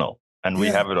McConnell, and we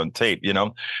have it on tape,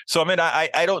 So, I mean,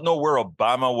 I don't know where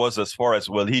Obama was as far as,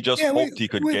 well, he just hoped he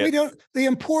could get. The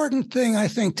important thing, I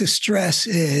think, to stress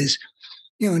is,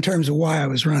 in terms of why I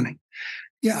was running.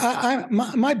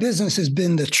 My business has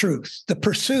been the truth, the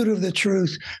pursuit of the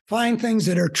truth, find things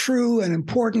that are true and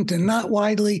important and not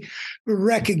widely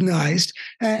recognized,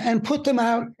 and put them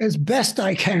out as best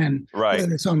I can, right?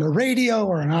 Whether it's on the radio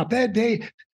or an op-ed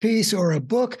piece or a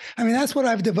book. I mean, that's what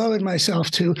I've devoted myself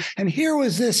to. And here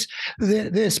was this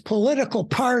political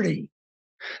party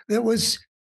that was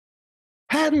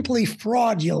patently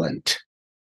fraudulent,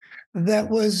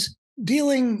 that was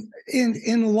dealing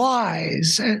in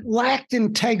lies, and lacked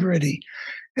integrity,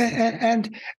 and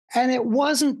it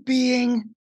wasn't being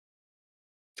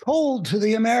told to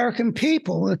the American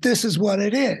people that this is what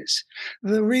it is.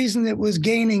 The reason it was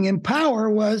gaining in power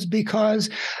was because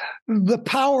the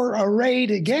power arrayed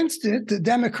against it, the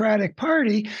Democratic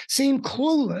Party, seemed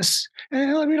clueless. And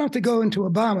we don't have to go into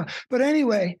Obama, but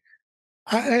anyway,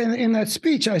 in that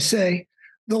speech I say,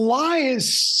 the lie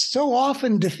is so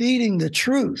often defeating the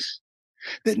truth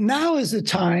that now is the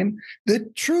time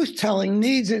that truth-telling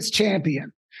needs its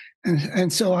champion.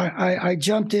 And so I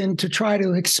jumped in to try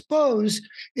to expose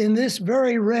in this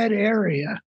very red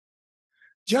area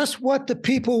just what the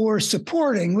people were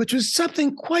supporting, which was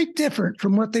something quite different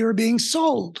from what they were being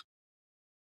sold.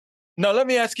 Now, let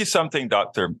me ask you something,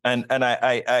 Doctor. And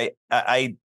I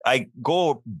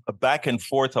go back and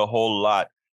forth a whole lot.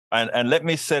 And let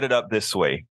me set it up this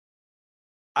way.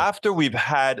 After we've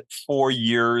had 4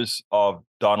 years of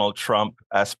Donald Trump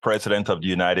as president of the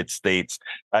United States,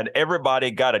 and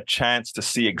everybody got a chance to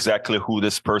see exactly who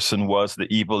this person was, the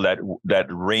evil that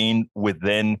reigned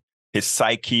within his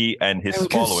psyche and his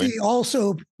following. See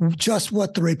also just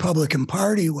what the Republican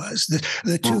Party was.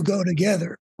 The two go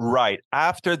together. Right.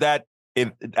 After that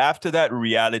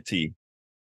reality,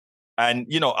 and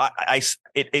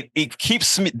it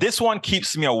keeps me. This one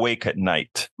keeps me awake at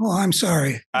night. Oh, I'm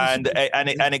sorry. And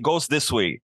it goes this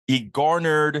way. He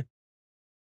garnered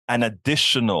an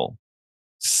additional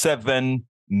 7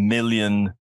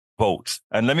 million votes.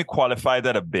 And let me qualify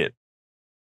that a bit.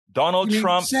 Donald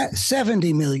Trump,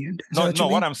 70 million.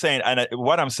 What I'm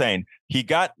saying, he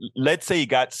got, let's say he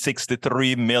got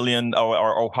 63 million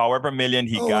or however million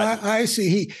he got. I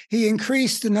see. He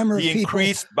increased the number of people. He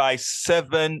increased by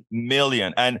 7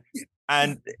 million. And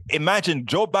imagine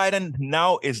Joe Biden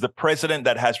now is the president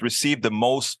that has received the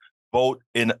most vote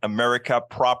in America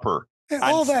proper.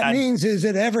 All that means is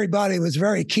that everybody was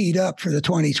very keyed up for the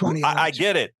 2020 election. I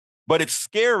get it. But it's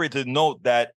scary to note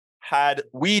that had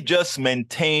we just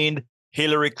maintained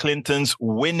Hillary Clinton's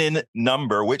winning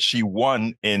number, which she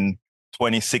won in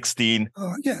 2016,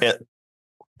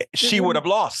 she would have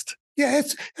lost. Yeah,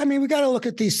 we got to look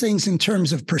at these things in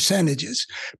terms of percentages.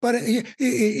 But the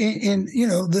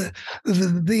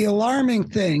alarming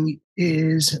thing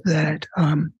is that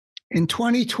in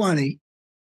 2020,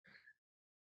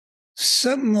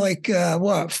 something like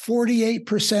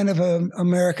 48% of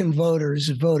American voters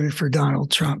voted for Donald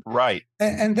Trump. Right.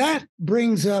 And that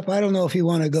brings up, I don't know if you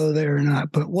want to go there or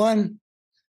not, but one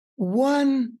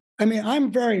one, I mean,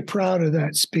 I'm very proud of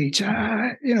that speech.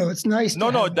 It's nice.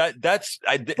 No, that's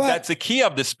the key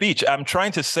of the speech. I'm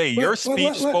trying to say your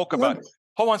speech spoke about.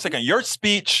 Hold on a second. Your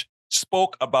speech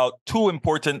spoke about two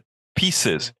important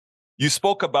pieces. You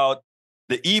spoke about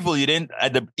the evil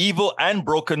the evil and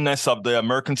brokenness of the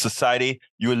American society.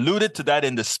 You alluded to that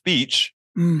in the speech,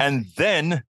 and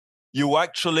then you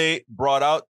actually brought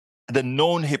out the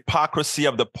known hypocrisy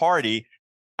of the party,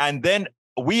 and then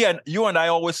you and I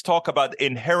always talk about the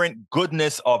inherent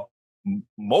goodness of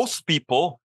most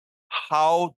people.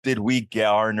 How did we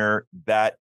garner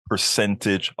that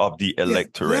percentage of the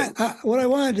electorate? What I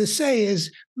wanted to say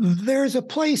is there's a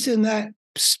place in that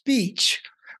speech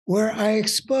where I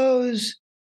expose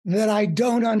that I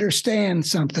don't understand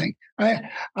something.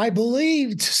 I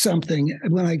believed something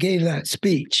when I gave that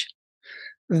speech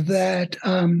that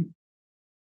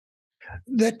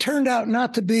that turned out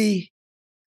not to be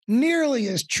nearly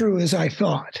as true as I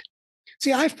thought.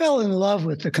 See, I fell in love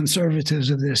with the conservatives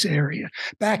of this area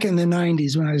back in the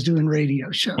 90s when I was doing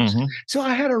radio shows. Mm-hmm. So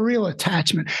I had a real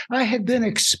attachment. I had been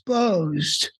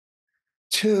exposed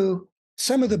to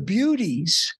some of the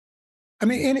beauties. I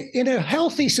mean, in a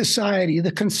healthy society,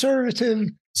 the conservative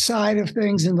side of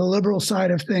things and the liberal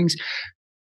side of things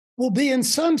will be in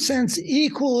some sense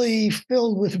equally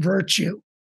filled with virtue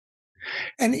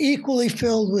and equally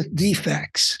filled with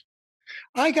defects.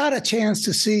 I got a chance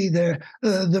to see the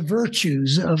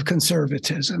virtues of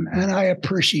conservatism, and I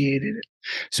appreciated it.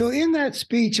 So in that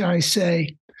speech, I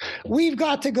say, we've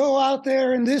got to go out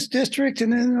there in this district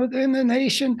and in the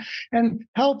nation and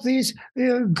help these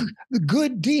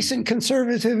good, decent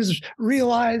conservatives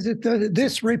realize that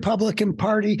this Republican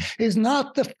Party is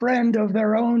not the friend of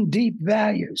their own deep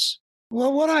values.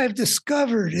 Well, what I've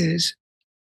discovered is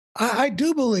I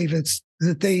do believe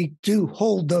that they do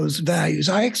hold those values.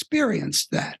 I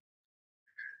experienced that.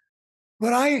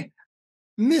 But I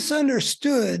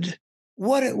misunderstood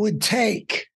what it would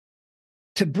take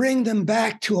to bring them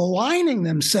back to aligning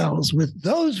themselves with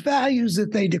those values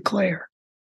that they declare.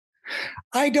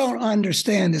 I don't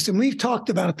understand this. And we've talked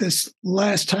about this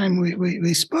last time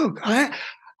we spoke.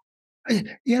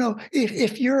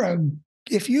 If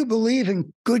you believe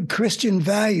in good Christian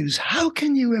values, how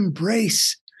can you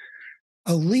embrace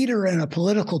a leader in a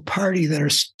political party that are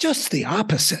just the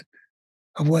opposite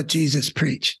of what Jesus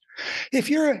preached? If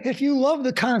you love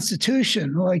the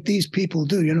Constitution like these people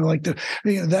do, like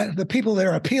the people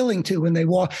they're appealing to when the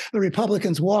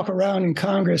Republicans walk around in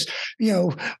Congress,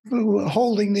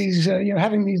 holding these,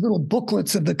 having these little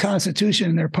booklets of the Constitution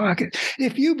in their pocket.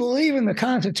 If you believe in the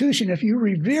Constitution, if you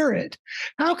revere it,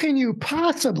 how can you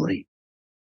possibly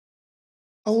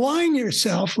align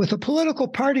yourself with a political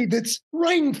party that's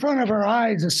right in front of our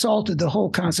eyes assaulted the whole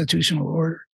constitutional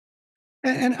order?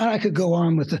 And I could go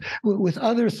on with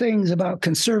other things about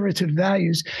conservative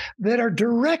values that are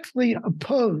directly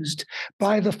opposed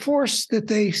by the force that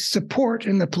they support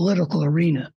in the political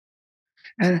arena.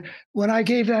 And when I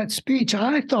gave that speech,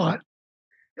 I thought,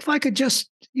 if I could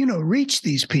just, reach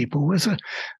these people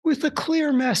with a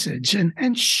clear message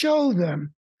and show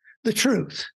them the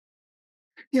truth.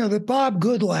 That Bob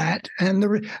Goodlatte and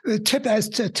as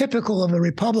typical of the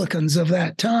Republicans of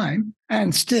that time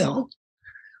and still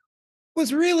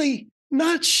was really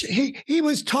not. He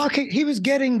was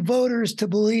getting voters to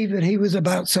believe that he was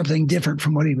about something different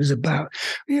from what he was about.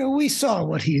 We saw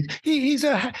what he's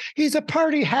a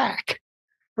party hack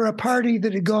for a party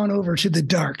that had gone over to the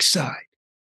dark side.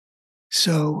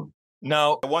 So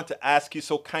now I want to ask you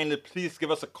so kindly, please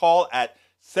give us a call at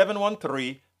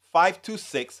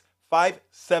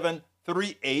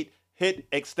 713-526-5738. Hit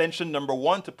extension number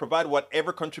 1 to provide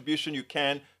whatever contribution you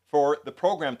can for the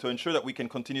program to ensure that we can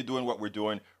continue doing what we're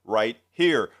doing right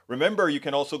here. Remember, you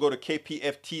can also go to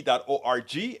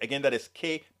kpft.org. Again, that is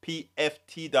kpft.org,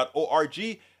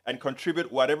 and contribute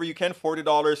whatever you can,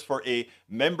 $40 for a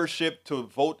membership to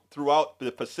vote throughout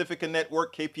the Pacifica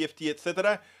Network, KPFT,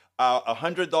 etc. A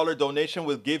 $100 donation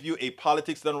will give you a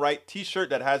Politics Done Right t-shirt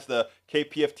that has the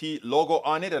KPFT logo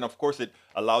on it. And of course, it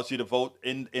allows you to vote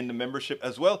in the membership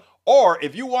as well. Or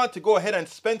if you want to go ahead and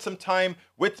spend some time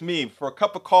with me for a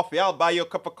cup of coffee, I'll buy you a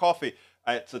cup of coffee.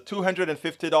 It's a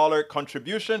 $250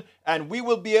 contribution. And we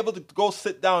will be able to go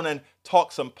sit down and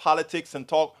talk some politics and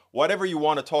talk whatever you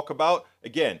want to talk about.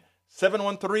 Again,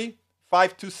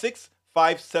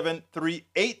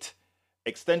 713-526-5738,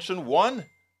 extension 1.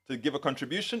 To give a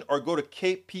contribution, or go to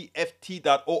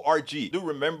kpft.org. Do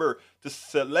remember to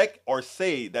select or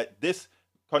say that this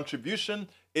contribution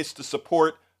is to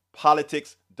support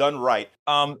Politics Done Right.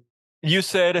 You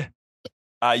said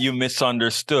you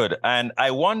misunderstood, and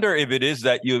I wonder if it is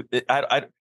that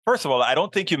First of all, I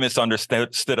don't think you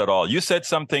misunderstood at all. You said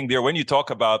something there when you talk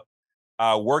about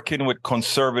working with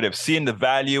conservatives, seeing the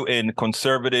value in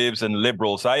conservatives and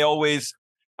liberals.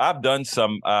 I've done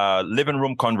some living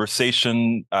room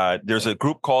conversation. There's a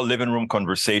group called Living Room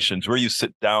Conversations where you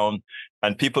sit down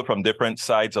and people from different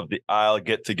sides of the aisle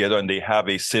get together and they have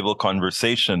a civil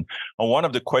conversation. And one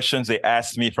of the questions they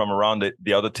asked me from around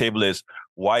the other table is,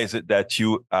 why is it that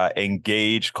you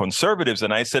engage conservatives?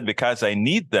 And I said, because I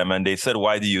need them. And they said,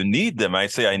 why do you need them? I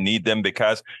say, I need them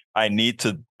because I need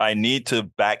to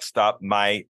backstop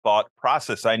my thought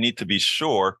process. I need to be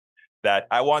sure that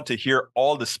I want to hear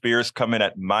all the spears coming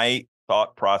at my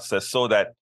thought process so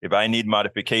that if I need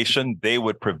modification, they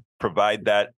would provide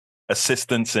that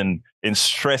assistance in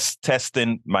stress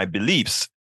testing my beliefs.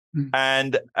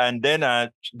 And then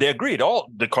they agreed. All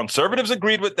the conservatives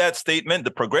agreed with that statement.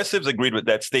 The progressives agreed with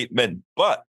that statement.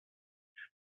 But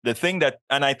the thing that,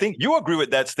 and I think you agree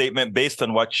with that statement based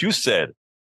on what you said.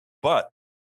 But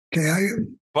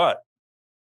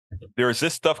there's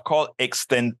this stuff called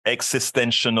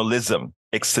existentialism.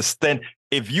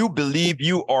 If you believe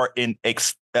you are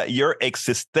your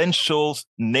existential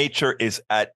nature is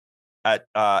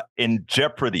in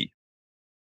jeopardy.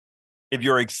 If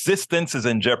your existence is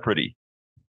in jeopardy,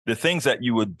 the things that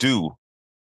you would do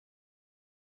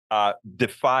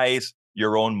defies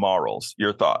your own morals,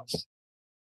 your thoughts.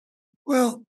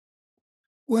 Well,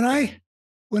 when I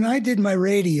did my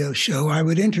radio show, I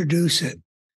would introduce it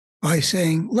by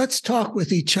saying, let's talk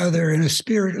with each other in a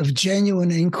spirit of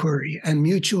genuine inquiry and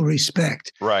mutual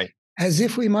respect. Right. As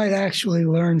if we might actually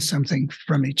learn something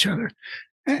from each other.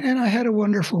 And I had a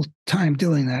wonderful time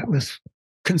doing that with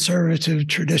conservative,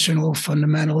 traditional,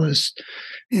 fundamentalist,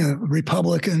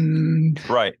 Republican,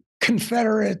 right,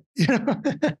 Confederate.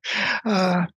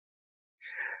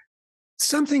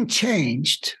 Something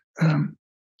changed.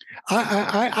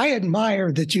 I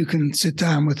admire that you can sit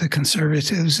down with the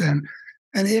conservatives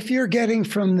and if you're getting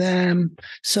from them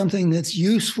something that's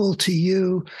useful to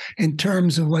you in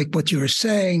terms of like what you were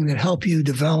saying that help you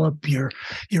develop your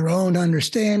own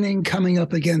understanding, coming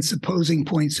up against opposing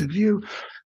points of view.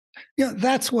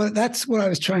 That's what I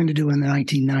was trying to do in the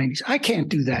 1990s. I can't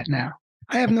do that now.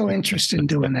 I have no interest in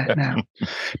doing that now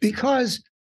because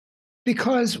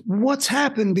what's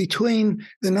happened between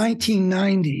the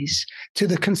 1990s to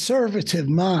the conservative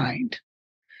mind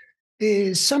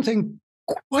is something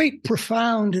quite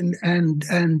profound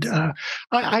and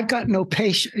I've got no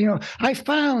patience. I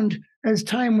found as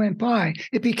time went by,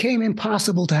 it became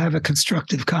impossible to have a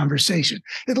constructive conversation,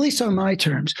 at least on my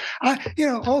terms.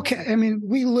 Okay. I mean,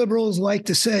 we liberals like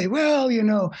to say, well,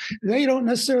 they don't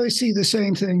necessarily see the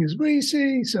same thing as we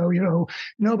see. So,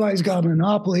 nobody's got a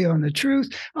monopoly on the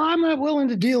truth. I'm not willing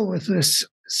to deal with this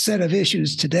set of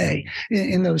issues today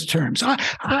in those terms.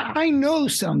 I know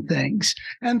some things,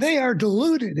 and they are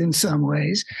diluted in some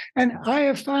ways. And I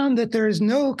have found that there is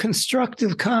no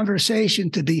constructive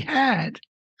conversation to be had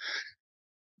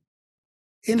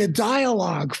in a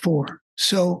dialogue form.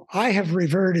 So I have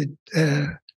reverted,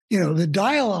 the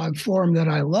dialogue form that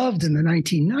I loved in the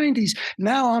 1990s.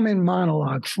 Now I'm in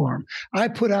monologue form. I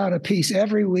put out a piece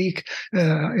every week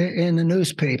in the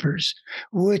newspapers,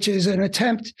 which is an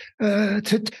attempt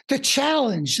to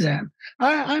challenge them.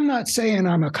 I'm not saying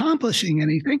I'm accomplishing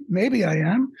anything. Maybe I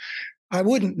am. I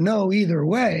wouldn't know either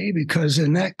way, because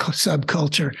in that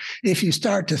subculture, if you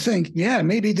start to think, yeah,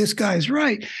 maybe this guy's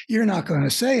right, you're not going to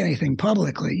say anything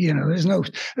publicly. There's no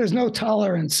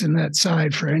tolerance in that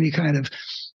side for any kind of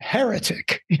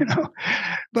heretic,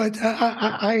 But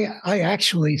I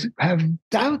actually have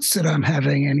doubts that I'm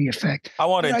having any effect. I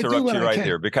want to interrupt you right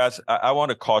there because I want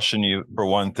to caution you for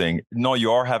one thing. No,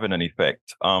 you are having an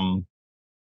effect. I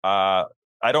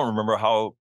don't remember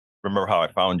how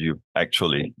I found you,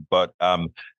 actually, but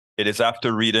it is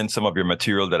after reading some of your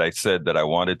material that I said that I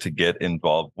wanted to get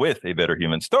involved with A Better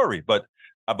Human Story. But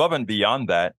above and beyond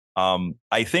that,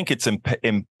 I think it's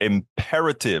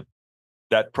imperative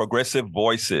that progressive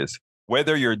voices,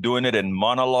 whether you're doing it in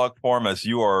monologue form as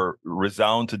you are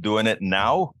resound to doing it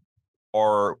now,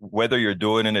 or whether you're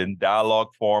doing it in dialogue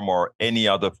form or any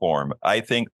other form, I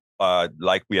think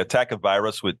like we attack a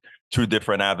virus with two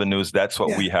different avenues. That's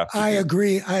what we have to do. I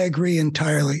agree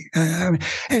entirely.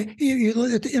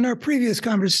 In our previous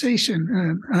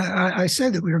conversation, I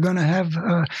said that we were going to have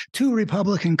two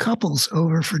Republican couples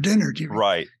over for dinner.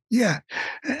 Right. Yeah.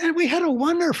 And we had a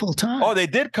wonderful time. Oh, they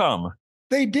did come.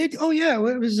 They did. Oh, yeah.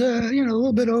 It was, a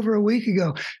little bit over a week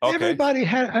ago. Okay. Everybody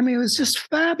it was just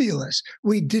fabulous.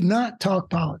 We did not talk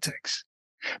politics,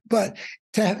 but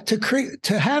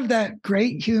to have that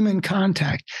great human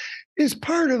contact is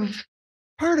part of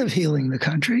part of healing the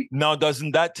country. Now,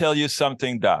 doesn't that tell you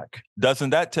something, Doc?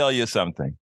 Doesn't that tell you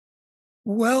something?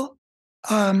 Well,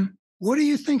 what are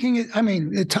you thinking? I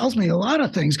mean, it tells me a lot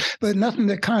of things, but nothing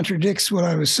that contradicts what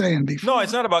I was saying before. No,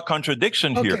 it's not about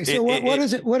contradiction here. Okay, so what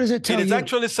does it tell you? It is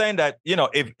actually saying that,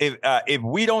 if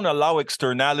we don't allow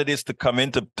externalities to come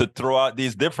in to throw out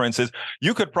these differences,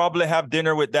 you could probably have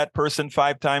dinner with that person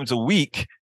 5 times a week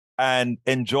and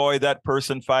enjoy that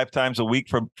person 5 times a week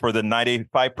for the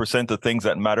 95% of things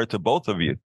that matter to both of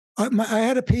you. I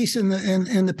had a piece in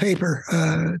the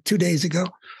paper 2 days ago.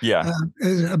 Yeah,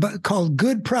 called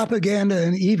 "Good Propaganda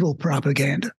and Evil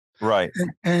Propaganda." Right,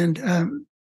 and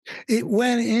it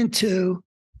went into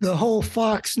the whole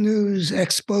Fox News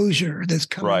exposure that's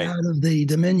coming out of the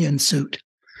Dominion suit.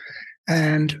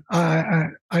 And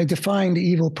I defined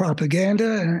evil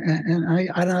propaganda, and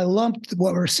I lumped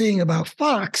what we're seeing about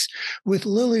Fox with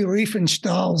Lily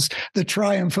Riefenstahl's "The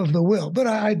Triumph of the Will," but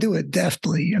I do it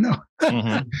deftly, you know.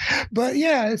 Mm-hmm. But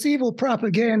yeah, it's evil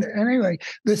propaganda. Anyway,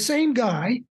 the same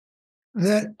guy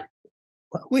that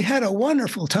we had a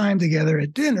wonderful time together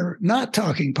at dinner, not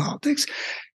talking politics,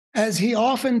 as he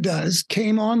often does,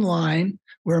 came online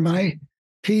where my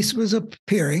piece was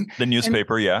appearing. The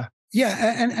newspaper, yeah.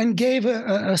 Yeah, and gave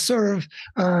a sort of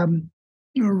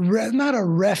not a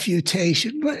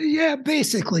refutation, but yeah,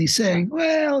 basically saying,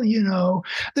 well, you know,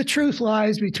 the truth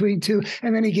lies between two.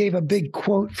 And then he gave a big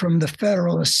quote from the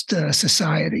Federalist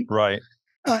Society. Right.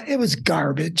 It was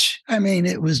garbage. I mean,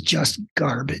 it was just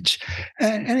garbage.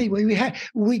 And anyway,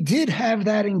 we did have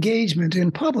that engagement in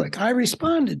public. I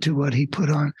responded to what he put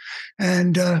on,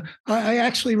 and I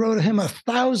actually wrote him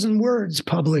 1,000 words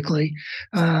publicly,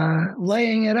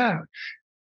 laying it out.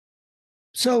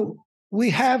 So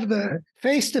we have the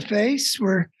face-to-face.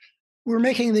 We're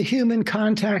making the human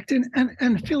contact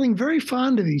and feeling very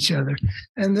fond of each other.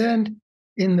 And then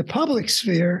in the public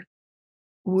sphere,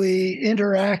 we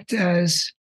interact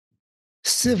as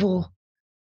civil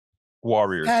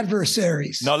warriors,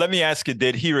 adversaries. Now, let me ask you,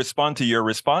 did he respond to your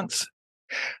response?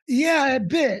 Yeah, a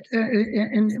bit.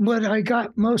 And what I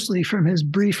got mostly from his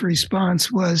brief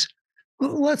response was,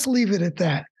 well, let's leave it at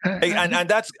that. And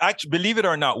that's actually, believe it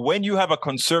or not, when you have a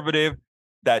conservative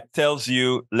that tells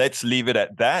you, let's leave it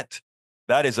at that,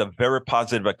 that is a very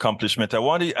positive accomplishment. I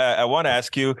want to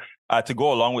ask you, to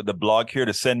go along with the blog here,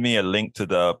 to send me a link to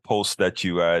the post that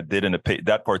you did in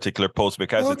that particular post,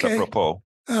 because it's apropos.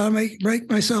 Write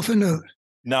myself a note.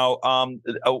 Now,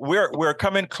 we're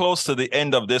coming close to the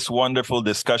end of this wonderful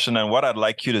discussion, and what I'd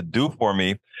like you to do for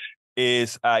me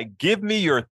is give me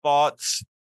your thoughts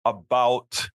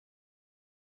about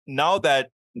now that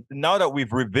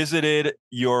we've revisited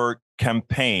your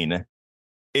campaign.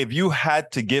 If you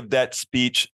had to give that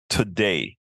speech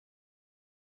today,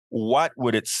 what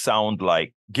would it sound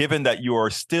like, given that you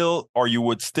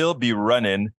would still be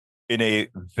running in a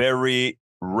very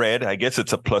red, I guess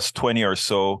it's a plus 20 or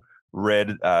so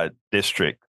red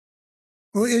district?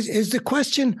 Well, is the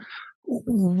question,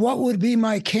 what would be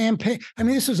my campaign? I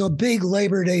mean, this was a big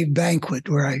Labor Day banquet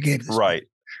where I gave this. Right.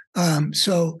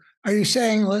 So are you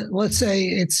saying, let's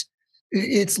say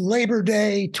it's Labor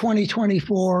Day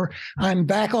 2024. I'm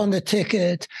back on the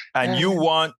ticket, and you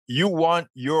want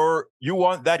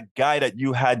that guy that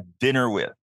you had dinner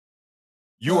with.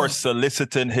 You are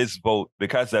soliciting his vote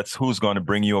because that's who's going to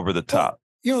bring you over the top.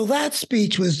 You know, that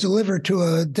speech was delivered to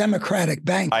a Democratic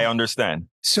bank. I understand.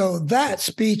 So that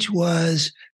speech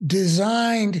was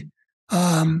designed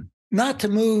not to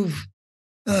move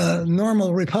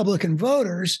normal Republican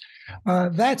voters.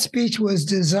 That speech was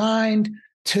designed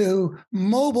to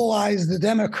mobilize the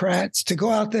Democrats to go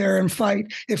out there and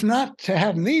fight, if not to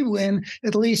have me win,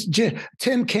 at least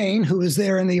Tim Kaine, who was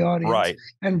there in the audience, right,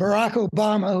 and Barack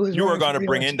Obama, who was. You were going to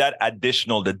bring in that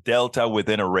additional, the delta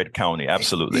within a red county.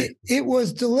 Absolutely. It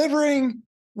was delivering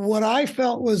what I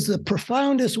felt was the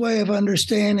profoundest way of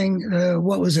understanding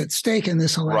what was at stake in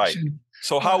this election. Right.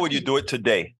 So how would you do it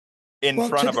today in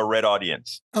front of a red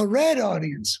audience? A red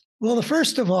audience. Well,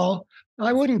 first of all,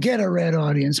 I wouldn't get a red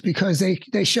audience because they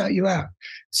shut you out.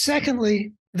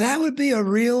 Secondly, that would be a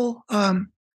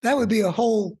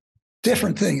whole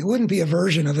different thing. It wouldn't be a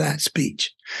version of that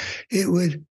speech. It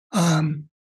would, I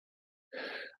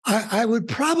would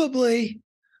probably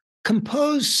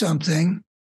compose something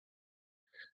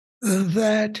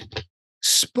that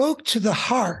spoke to the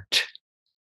heart.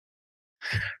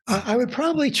 I would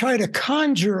probably try to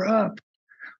conjure up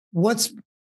what's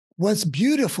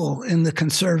beautiful in the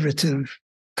conservative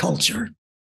culture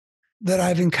that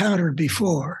I've encountered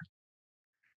before,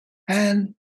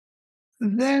 and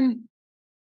then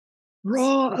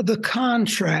draw the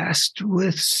contrast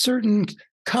with certain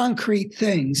concrete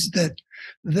things that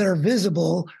are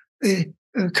visible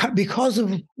because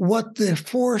of what the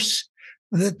force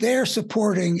that they're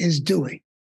supporting is doing.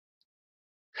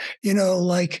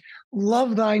 Like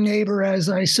love thy neighbor as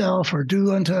thyself, or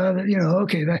do unto other,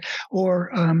 okay, that,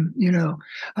 or,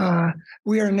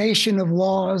 we are a nation of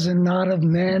laws and not of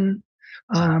men.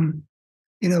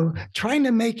 Trying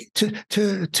to make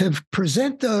to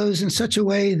present those in such a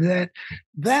way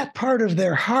that part of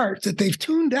their heart that they've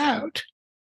tuned out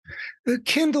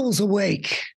kindles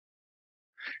awake,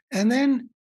 and then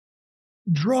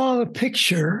draw a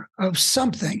picture of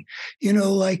something,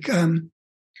 like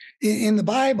in the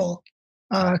Bible,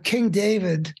 King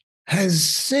David has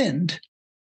sinned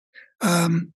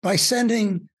by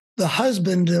sending the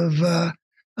husband of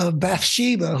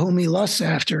Bathsheba, whom he lusts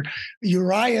after,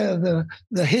 Uriah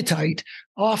the Hittite,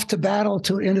 off to battle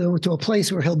to a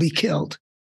place where he'll be killed.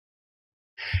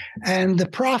 And the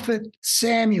prophet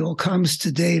Samuel comes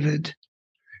to David,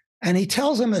 and he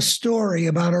tells him a story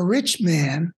about a rich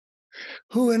man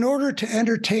who, in order to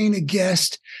entertain a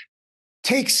guest,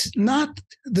 takes not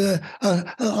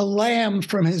a lamb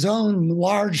from his own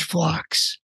large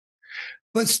flocks,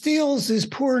 but steals his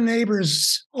poor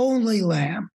neighbor's only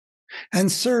lamb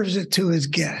and serves it to his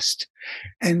guest.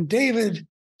 And David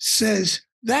says,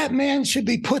 that man should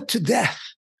be put to death.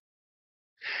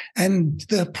 And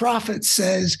the prophet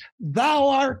says, thou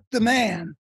art the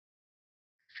man.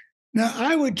 Now,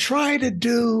 I would try to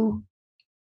do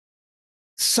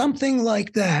something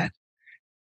like that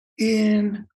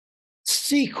in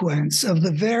sequence of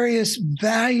the various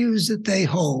values that they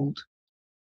hold,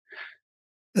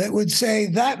 that would say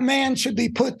that man should be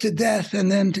put to death,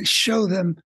 and then to show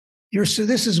them, so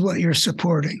this is what you're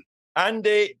supporting.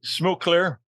 Andy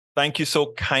Schmookler, thank you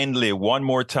so kindly one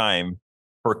more time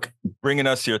for bringing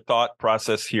us your thought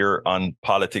process here on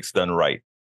Politics Done Right.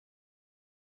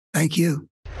 Thank you.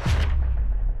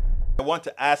 I want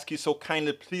to ask you so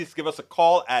kindly, please give us a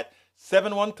call at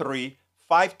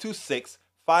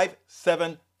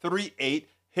 713-526-5738.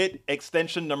 Hit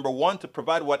extension number 1 to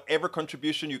provide whatever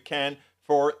contribution you can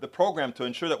for the program to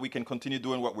ensure that we can continue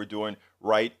doing what we're doing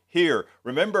right here.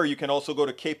 Remember, you can also go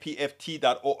to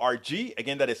kpft.org.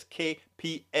 Again, that is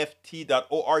kpft.org,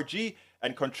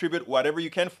 and contribute whatever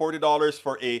you can, $40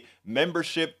 for a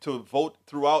membership to vote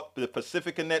throughout the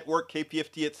Pacifica Network,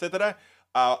 KPFT, etc.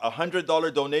 A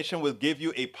 $100 donation will give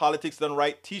you a Politics Done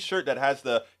Right t-shirt that has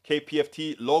the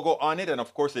KPFT logo on it. And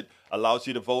of course, it allows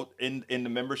you to vote in the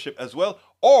membership as well.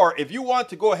 Or if you want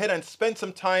to go ahead and spend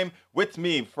some time with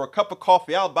me for a cup of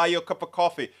coffee, I'll buy you a cup of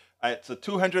coffee. It's a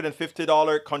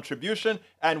 $250 contribution.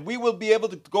 And we will be able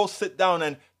to go sit down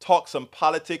and talk some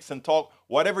politics and talk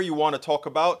whatever you want to talk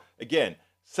about. Again,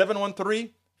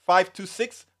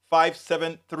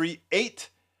 713-526-5738,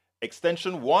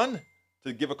 extension 1.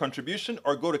 To give a contribution,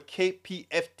 or go to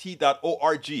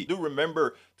kpft.org. Do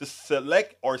remember to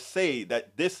select or say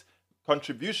that this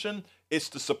contribution is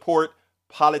to support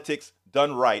Politics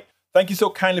Done Right. Thank you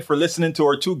so kindly for listening to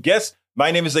our 2 guests.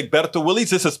 My name is Egberto Willies.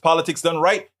 This is Politics Done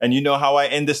Right. And you know how I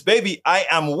end this baby. I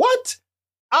am what?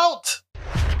 Out.